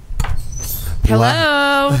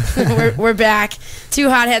 Hello. we're back. Two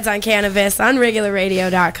Hotheads on Cannabis,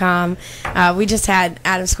 UnregularRadio.com. We just had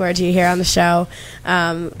Adam Scorgie here on the show.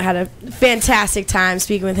 Had a fantastic time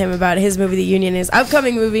speaking with him about his movie, The Union, his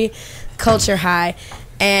upcoming movie, Culture High.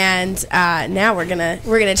 And now we're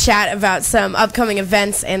gonna chat about some upcoming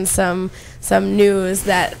events and some news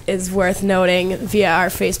that is worth noting via our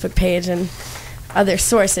Facebook page and other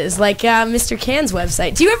sources, like Mr. Cann's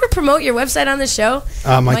website. Do you ever promote your website on the show?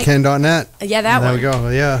 MyCann.net. Yeah, that one. There we go.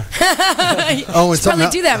 Yeah. It's probably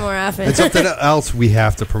do that more often. It's something else we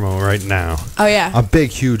have to promote right now. Oh yeah. A big,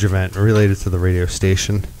 huge event related to the radio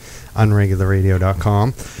station,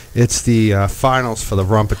 UnregularRadio.com. It's the finals for the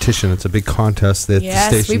Rumpetition. It's a big contest that the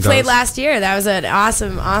station we played last year. That was an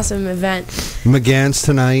awesome event. McGann's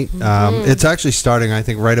tonight. It's actually starting, I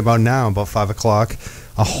think, right about now, about 5 o'clock.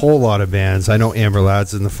 A whole lot of bands. I know Amber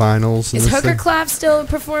Ladd's in the finals. Is Hooker Clap still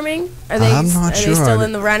performing? I'm not sure. Are they still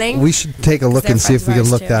in the running? We should take a look and see if we can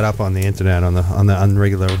look that up on the internet, on the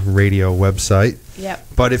Unregular Radio website. Yep.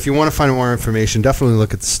 But if you want to find more information, definitely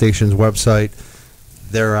look at the station's website.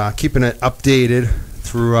 They're keeping it updated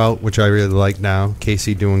throughout, which I really like now.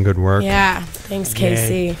 Casey doing good work. Yeah, thanks,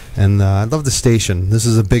 Casey. And I love the station. This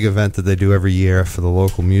is a big event that they do every year for the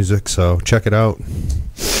local music, so check it out.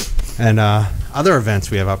 And other events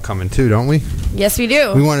we have upcoming too, don't we? Yes, we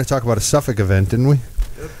do. We want to talk about a Suffolk event, didn't we?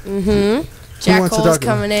 Mm-hmm. Jack Cole's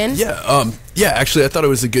coming in. Yeah, actually, I thought it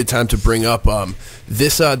was a good time to bring up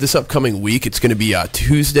this upcoming week. It's going to be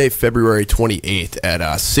Tuesday, February 28th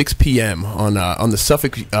at 6 p.m. on the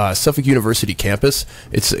Suffolk University campus.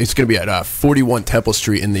 It's going to be at 41 Temple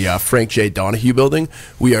Street in the Frank J. Donahue building.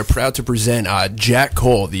 We are proud to present Jack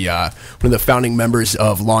Cole, one of the founding members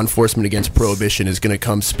of Law Enforcement Against Prohibition, is going to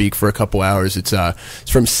come speak for a couple hours. It's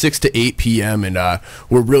from 6 to 8 p.m. and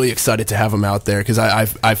we're really excited to have him out there because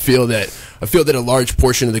I feel that a large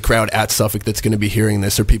portion of the crowd at Suffolk that's going to be hearing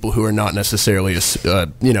this are people who are not necessarily used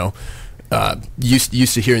to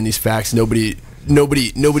hearing these facts. Nobody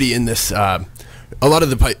in this. A lot of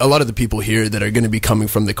the people here that are going to be coming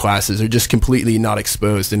from the classes are just completely not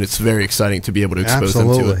exposed, and it's very exciting to be able to expose them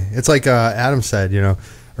to it. It's like Adam said,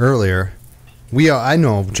 earlier. I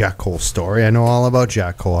know Jack Cole's story. I know all about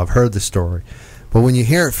Jack Cole. I've heard the story. But when you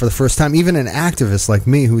hear it for the first time, even an activist like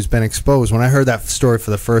me who's been exposed, when I heard that story for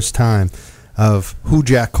the first time of who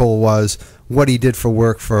Jack Cole was, what he did for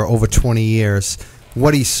work for over 20 years,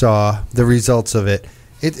 what he saw, the results of it,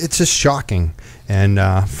 it's just shocking. And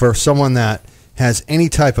for someone that has any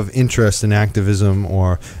type of interest in activism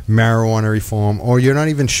or marijuana reform, or you're not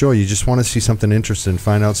even sure, you just want to see something interesting,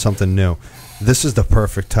 find out something new, this is the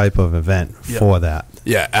perfect type of event for that.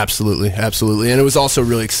 Yeah, absolutely. And it was also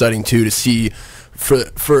really exciting, too, to see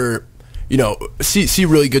see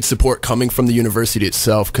really good support coming from the university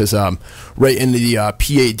itself, because right in the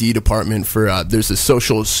PAD department there's a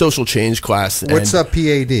social change class. What's a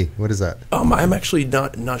PAD? What is that? I'm actually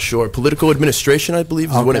not sure. Political administration, I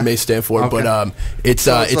believe, is what it may stand for. Okay. But it's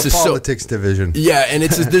a politics division. Yeah, and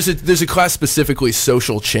there's a class specifically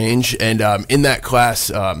social change, and in that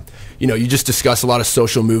class, you just discuss a lot of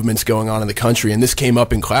social movements going on in the country, and this came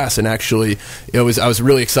up in class, and actually, I was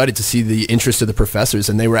really excited to see the interest of the professors,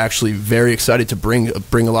 and they were actually very excited to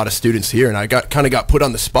bring a lot of students here, and I got put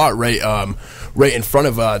on the spot right in front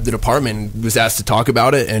of the department, and was asked to talk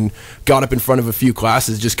about it, and got up in front of a few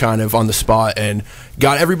classes just kind of on the spot, and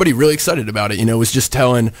got everybody really excited about it. It was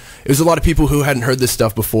a lot of people who hadn't heard this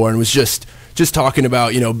stuff before, and was just talking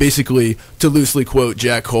about, basically, to loosely quote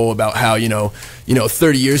Jack Cole, about how,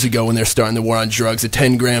 30 years ago when they're starting the war on drugs, a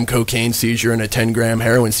 10-gram cocaine seizure and a 10-gram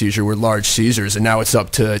heroin seizure were large seizures, and now it's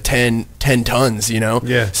up to 10 tons,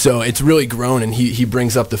 Yeah. So it's really grown, and he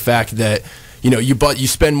brings up the fact that, you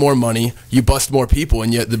spend more money, you bust more people,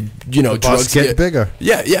 and yet the drugs get bigger.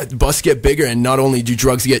 Yeah, the busts get bigger, and not only do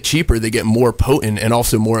drugs get cheaper, they get more potent and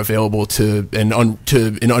also more available to an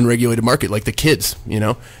unregulated market, like the kids.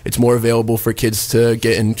 It's more available for kids to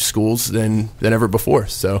get in schools than ever before.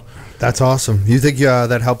 So that's awesome. You think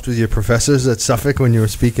that helped with your professors at Suffolk when you were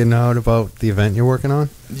speaking out about the event you're working on?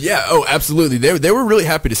 Yeah, absolutely. They were really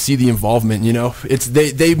happy to see the involvement.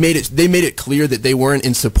 They made it clear that they weren't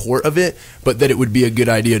in support of it, but that it would be a good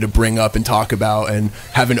idea to bring up and talk about and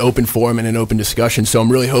have an open forum and an open discussion. So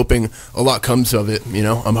I'm really hoping a lot comes of it.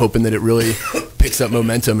 I'm hoping that it really picks up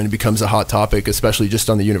momentum and becomes a hot topic, especially just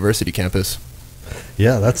on the university campus.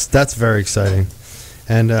 Yeah, that's very exciting.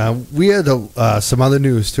 And we had some other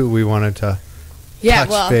news too we wanted to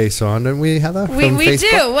touch base on, didn't we, Heather? We do.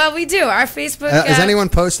 Well, we do. Our Facebook. Is anyone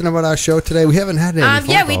posting about our show today? We haven't had any.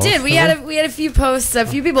 Yeah, we did. We had a few posts. A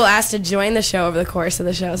few people asked to join the show over the course of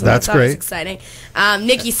the show, so that's great. That was exciting.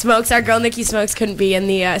 Nikki Smokes, our girl Nikki Smokes, couldn't be in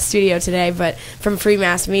the studio today, but from Free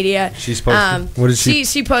Mass Media, she's posting. What is she?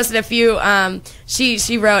 She posted a few.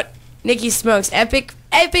 She wrote, Nikki Smokes, epic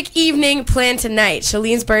evening planned tonight.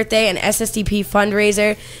 Shaleen's birthday and SSDP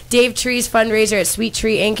fundraiser. Dave Tree's fundraiser at Sweet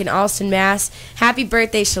Tree Inc. in Alston, Mass. Happy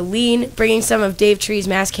birthday, Shaleen. Bringing some of Dave Tree's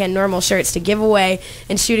Mass Cann NORML shirts to give away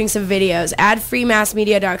and shooting some videos. Add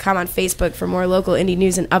freemassmedia.com on Facebook for more local indie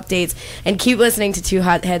news and updates. And keep listening to Two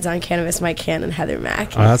Hotheads on Cannabis, Mike Cann and Heather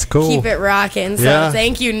Mack. Oh, that's cool. Keep it rocking. So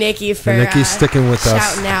thank you, Nikki, for Nikki's sticking with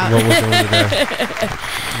shouting us. out. What we're doing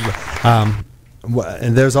today.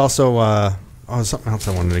 And there's also something else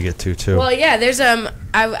I wanted to get to. Well, yeah, there's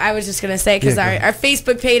I was just gonna say, because our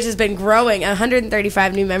Facebook page has been growing,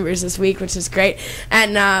 135 new members this week, which is great,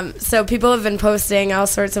 and so people have been posting all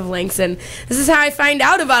sorts of links, and this is how I find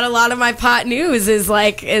out about a lot of my pot news is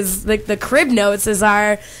the Crib Notes is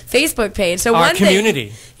our Facebook page. So our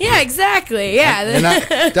community. Yeah, exactly. Yeah, and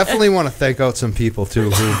I definitely want to thank out some people too,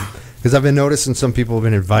 because I've been noticing some people have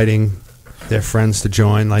been inviting their friends to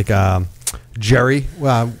join, like Jerry.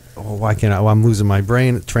 Why can't I? I'm losing my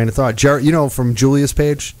train of thought. Jerry, from Julia's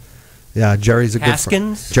page. Yeah, Jerry's a good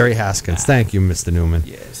friend. Jerry Haskins. Thank you, Mr. Newman.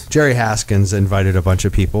 Yes. Jerry Haskins invited a bunch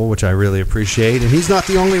of people, which I really appreciate, and he's not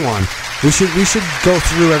the only one. We should go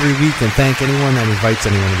through every week and thank anyone that invites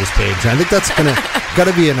anyone to this page. And I think that's got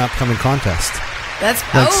to be an upcoming contest. That's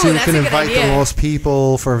so you that's can a good invite idea. the most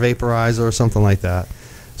people for a vaporizer or something like that.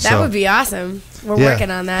 That would be awesome. We're working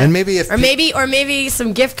on that. And maybe maybe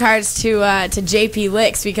some gift cards to JP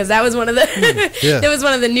Licks, because that was one of the that was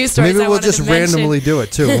one of the news stories. Maybe we'll just randomly do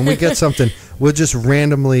it too. When we get something, we'll just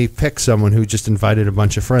randomly pick someone who just invited a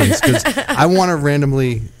bunch of friends, because I want to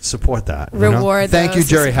randomly support that. Reward. Thank you,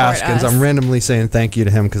 Jerry Haskins. I'm randomly saying thank you to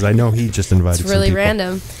him because I know he just invited. It's really some people.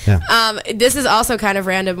 Random. Yeah. This is also kind of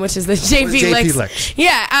random, which is the JP Licks.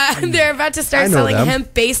 Yeah, they're about to start selling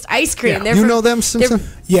hemp-based ice cream. Yeah. You know them, Simpson?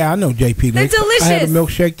 Yeah, I know JP Licks. They're delicious. I had a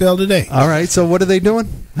milkshake the other day. All right, so what are they doing?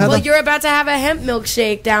 Well, you're about to have a hemp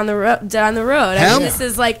milkshake down the road. I mean, this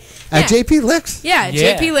is like at JP Licks. Yeah,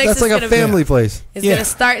 JP Licks. That's like a family place. Is going to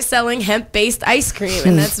start selling hemp-based ice cream,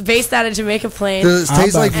 and that's based out of Jamaica Plain. Does it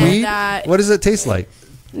taste like weed? What does it taste like?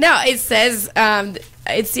 No, it says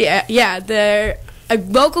a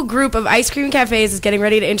local group of ice cream cafes is getting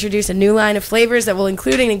ready to introduce a new line of flavors that will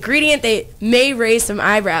include an ingredient that may raise some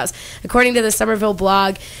eyebrows. According to the Somerville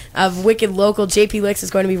blog of Wicked Local, JP Licks is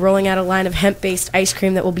going to be rolling out a line of hemp-based ice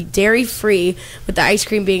cream that will be dairy-free, with the ice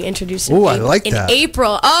cream being introduced in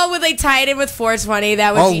April. Oh, would they tie it in with 420?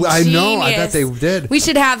 That would be genius. I know. I bet they did. We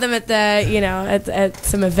should have them at the, at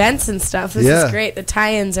some events and stuff. This is great. The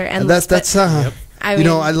tie-ins are endless. I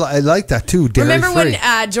like that too. Remember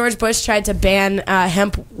when George Bush tried to ban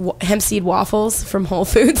hemp seed waffles from Whole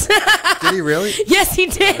Foods? Did he really? Yes, he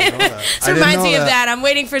did. This reminds me of that. I'm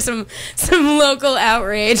waiting for some local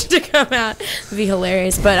outrage to come out. It'd be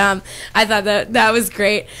hilarious. But I thought that was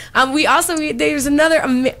great. There's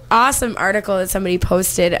another awesome article that somebody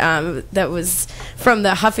posted that was from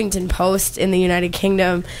the Huffington Post in the United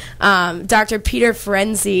Kingdom. Dr. Peter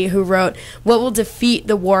Frenzy, who wrote, "What will defeat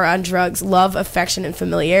the war on drugs? Love, affection, and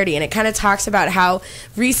familiarity." And it kind of talks about how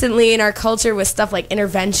recently in our culture, with stuff like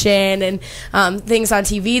intervention and things on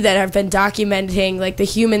TV that have been documenting like the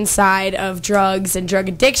human side of drugs and drug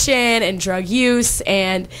addiction and drug use,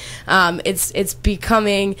 and it's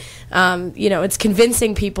becoming it's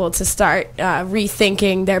convincing people to start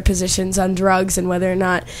rethinking their positions on drugs and whether or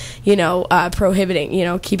not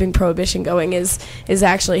prohibiting, keeping prohibition going is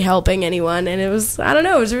actually helping anyone. And it was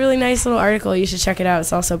a really nice little article. You should check it out.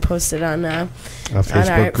 It's also posted on our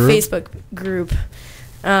Facebook group.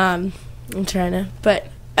 I'm trying to, but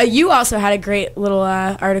you also had a great little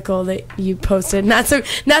article that you posted. Not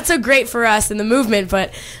so great for us in the movement,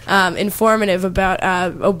 but informative about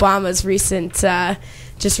Obama's recent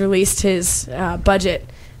just released his budget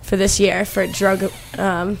for this year for drug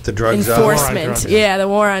enforcement. The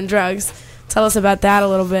war on drugs. Tell us about that a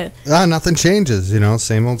little bit. Nothing changes.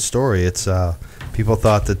 Same old story. It's people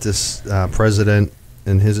thought that this president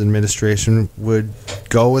and his administration would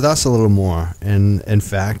go with us a little more, and in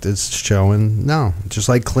fact it's showing no. Just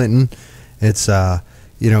like Clinton, it's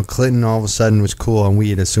Clinton all of a sudden was cool on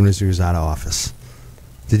weed as soon as he was out of office.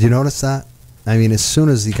 Did you notice that? I mean, as soon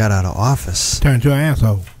as he got out of office, turned to an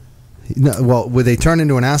asshole. No, well, when they turn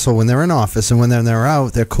into an asshole when they're in office, and when they're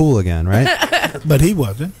out, they're cool again, right? But he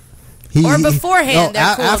wasn't. Or beforehand,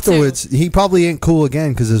 they're cool afterwards, he probably ain't cool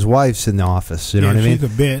again because his wife's in the office. You know what I mean? She's a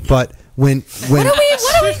bitch. But when what are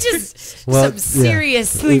we just some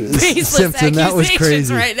seriously baseless Simpson, that was accusations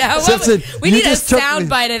crazy. right now? Simpson, we need a just took me-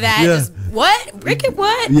 soundbite of that. Yeah. Just, what? Rick and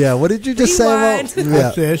what? Yeah, what did you just say about?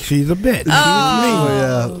 I said she's a bitch. Oh,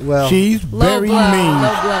 yeah. Well, she's very mean.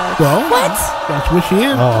 Well, what? That's what she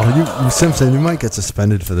is. Oh, you Simpson, you might get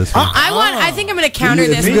suspended for this one. I think I'm going to counter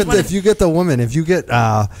this. If you get the woman, if you get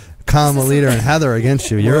Carmelita and Heather against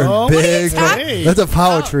you, you're a big. That's a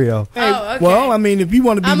power trio. Hey, well, I mean, if you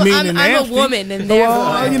want to be mean and nasty, I'm a woman, and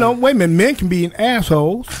therefore, wait a minute, men can be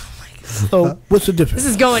assholes. So what's the difference?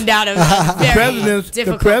 This is going down a very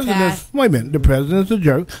difficult path. Wait a minute, the president's a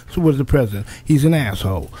jerk. So what's the president? He's an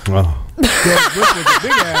asshole. Oh.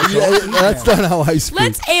 That's not how I speak.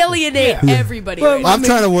 Let's alienate everybody. Well, I'm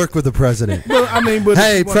trying to work with the president. Well, I mean,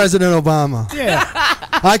 hey, President Obama. Yeah.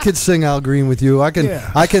 I could sing Al Green with you. I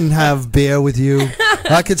can have beer with you.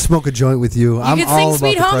 I could smoke a joint with you. I'm could all sing about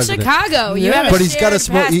Sweet the Home president. Chicago. You have but he's got to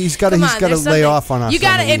smoke. He's got to lay off on us. You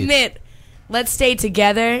got to on the weed. admit. Let's Stay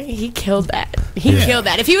Together. He killed that. He killed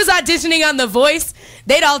that. If he was auditioning on The Voice,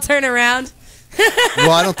 they'd all turn around.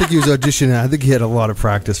 Well, I don't think he was auditioning. I think he had a lot of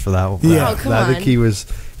practice for that. Yeah. Oh, come I think on. he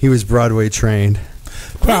was Broadway trained.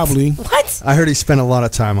 Probably. What? I heard he spent a lot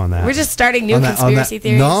of time on that. We're just starting new conspiracy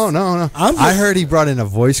theories. No. I heard he brought in a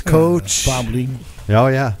voice coach. Probably. Oh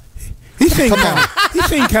yeah. He seemed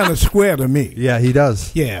kind of square to me. Yeah, he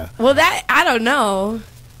does. Yeah. Well, that I don't know.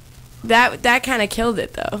 That kind of killed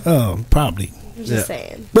it, though. Oh, probably. I'm just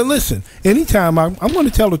saying. But listen, anytime I'm going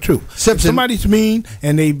to tell the truth. Simpson. If somebody's mean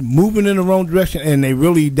and they moving in the wrong direction and they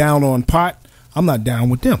really down on pot, I'm not down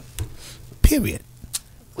with them. Period.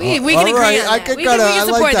 We can agree on that. I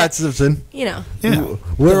like that, Simpson. You know. Yeah.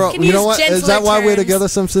 You know what? Is that why we're together,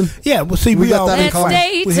 Simpson? Yeah. Well, see, we got all that in common.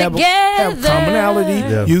 we have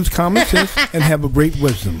commonality, use common sense, and have a great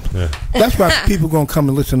wisdom. Yeah. That's why people going to come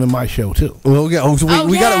and listen to my show too. Well, we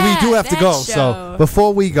do have to go. Show. So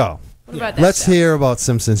before we go, let's hear about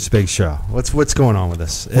Simpson's big show. What's going on with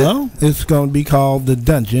this? Well, it's going to be called The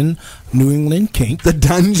Dungeon, New England Kink. The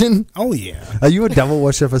Dungeon? Oh, yeah. Are you a devil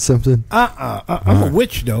worshiper, Simpson? I'm a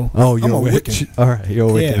witch, though. Oh, you're a witch. All right, you're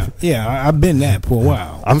a witch. Yeah, I've been that for a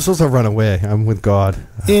while. I'm supposed to run away. I'm with God.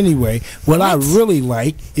 Anyway, what I really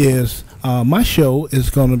like is my show is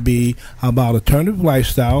going to be about alternative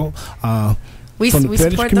lifestyle from the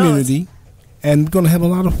fetish community. And we're going to have a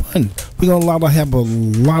lot of fun. We're going to have a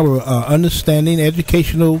lot of understanding,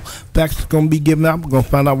 educational facts going to be given out. We're going to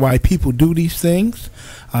find out why people do these things.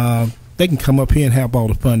 They can come up here and have all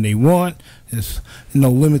the fun they want. There's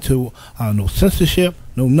no limit to no censorship,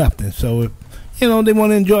 no nothing. So if they want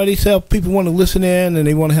to enjoy themselves, people want to listen in and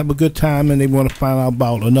they want to have a good time and they want to find out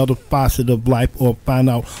about another facet of life or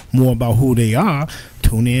find out more about who they are,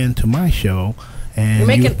 tune in to my show and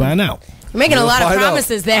you'll find out. You're making a lot of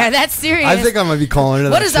promises there. That's serious. I think I might be calling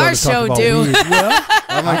into What that does our show do? Well,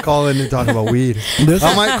 I might call in to talk about weed.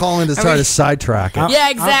 I might call in to try to sidetrack it. Yeah,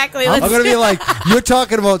 exactly. I'm going to be like, you're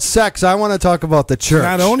talking about sex. I want to talk about the church.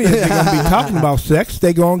 Not only are they going to be talking about sex,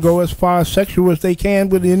 they're going to go as far as sexual as they can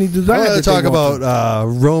with any desire. I'm going to talk about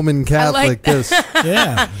Roman Catholic this.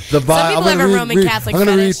 Yeah. The Bible. Some people have a Roman Catholic I'm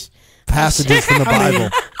going to read fetish. passages from the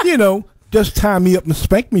Bible. Just tie me up and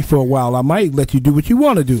spank me for a while. I might let you do what you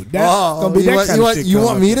want to do. That's gonna be that kind of shit. You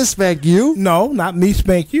want me to spank you? No, not me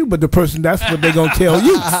spank you, but the person. That's what they're gonna tell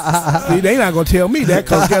you. See, they not gonna tell me that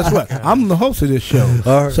because guess what? I'm the host of this show,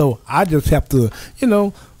 right. So I just have to,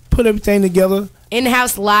 put everything together.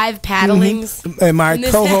 In-house live paddlings. Mm-hmm.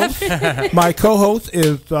 And my co-host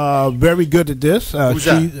is very good at this. Who's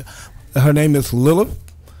that? Her name is Lilith.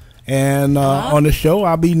 And on the show,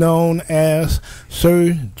 I'll be known as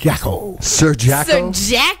Sir Jacko. Sir Jacko?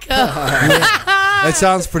 Sir Jacko. That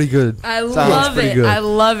sounds pretty good. I love it. Good. I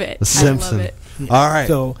love it. The Simpson. I love it. All right.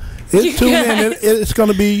 So tune in. It's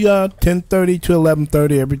going to be 10:30 to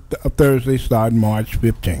 11:30 every Thursday starting March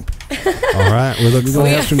 15th. All right. We're going to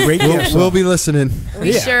have some great guests. We'll be listening.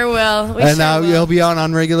 We sure will. And now you'll be on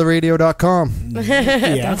regularradio.com.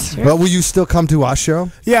 Yeah, that's true. But will you still come to our show?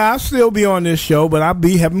 Yeah, I'll still be on this show, but I'll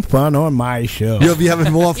be having fun on my show. You'll be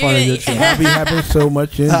having more fun on your show. I'll be having so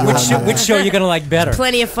much enjoyment. Which show are you going to like better?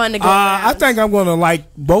 Plenty of fun to go I think I'm going to like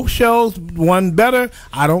both shows. One better.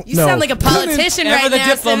 I don't know. You sound like a politician right the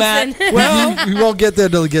now, diplomat. Simpson. Well, you won't get there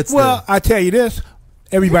till it gets there. Well, I tell you this.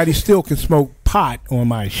 Everybody still can smoke pot on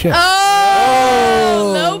my show.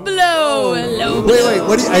 Oh, low blow. Oh, hello. Wait.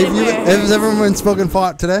 What has everyone been smoking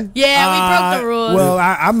pot today? Yeah, we broke the rules. Well,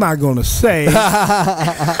 I'm not going to say.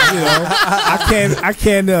 I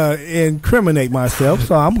can't incriminate myself,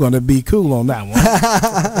 so I'm going to be cool on that one.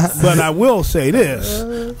 But I will say this: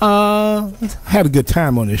 had a good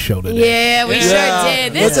time on this show today. Yeah, we sure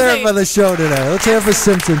did. Let's hear it for the show today. Let's hear it for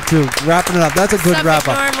Simpson too. Wrapping it up. That's a good wrap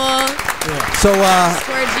up. NORML. Yeah. So,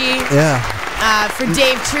 Scorgie. Yeah. For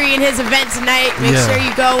Dave Tree and his event tonight, make sure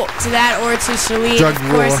you go to that, or to Shaleen. Drug of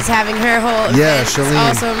course, is having her whole event. Shaleen.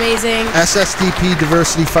 It's also amazing. SSDP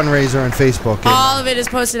Diversity Fundraiser on Facebook. All of it is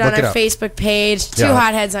posted on our Facebook page. Two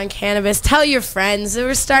Hotheads on Cannabis. Tell your friends.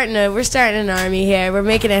 We're starting an army here. We're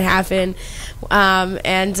making it happen. I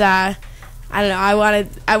don't know.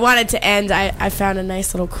 I wanted to end. I found a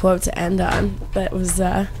nice little quote to end on, but it was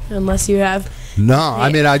unless you have. No,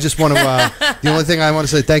 I mean, I just want to. The only thing I want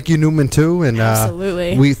to say, thank you, Newman, too, and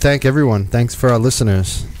absolutely, we thank everyone. Thanks for our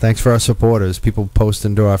listeners. Thanks for our supporters. People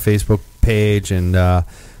posting to our Facebook page and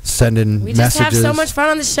sending messages. We just have so much fun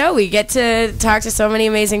on the show. We get to talk to so many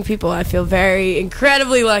amazing people. I feel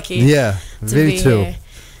incredibly lucky. Yeah, me too. Here.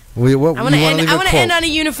 I want to end on a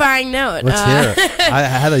unifying note. Let's hear it.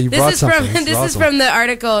 Heather, you brought something. This is from the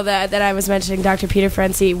article that I was mentioning, Dr. Peter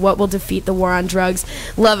Frenzy, What Will Defeat the War on Drugs?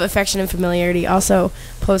 Love, Affection, and Familiarity, also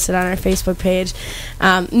posted on our Facebook page.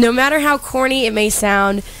 No matter how corny it may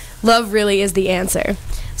sound, love really is the answer.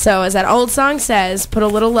 So as that old song says, put a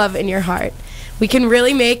little love in your heart. We can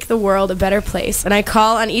really make the world a better place, and I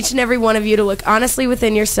call on each and every one of you to look honestly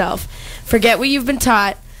within yourself. Forget what you've been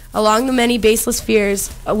taught, along with the many baseless fears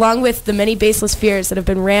that have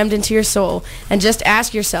been rammed into your soul, and just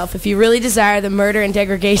ask yourself if you really desire the murder and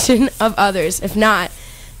degradation of others. If not,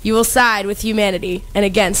 you will side with humanity and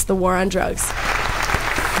against the war on drugs.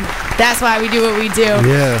 That's why we do what we do.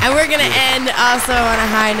 Yeah. And we're going to end also on a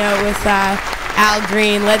high note with Al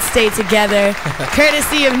Green, Let's Stay Together,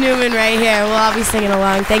 courtesy of Newman right here. We'll all be singing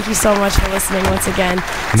along. Thank you so much for listening once again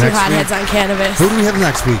to Hotheads on Cannabis. Who do we have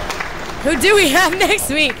next week? Who do we have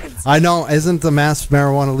next week? I know. Isn't the mass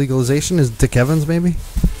marijuana legalization? Is Dick Evans, maybe?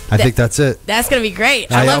 I think that's it. That's going to be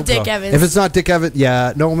great. I love Dick Evans. If it's not Dick Evans,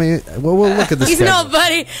 we'll look at this. No,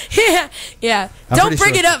 buddy. Yeah. Don't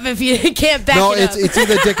bring it up if you can't back it up. No, it's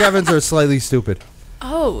either Dick Evans or Slightly Stupid.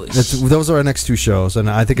 Oh, those are our next two shows, and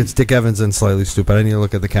I think it's Dick Evans and Slightly Stupid. I need to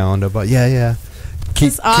look at the calendar, but yeah.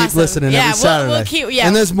 Keep listening every Saturday.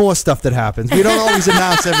 And there's more stuff that happens. We don't always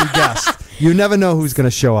announce every guest. You never know who's going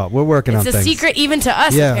to show up. We're working on things. It's a secret even to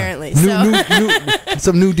us, apparently.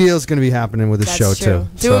 Some new deals going to be happening with this show, too.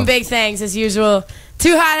 Doing big things, as usual.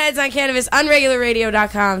 Two Hotheads on Cannabis,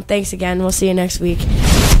 unregularradio.com. Thanks again. We'll see you next week.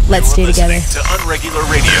 Let's stay together. To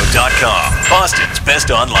unregularradio.com, Boston's best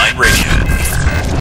online radio.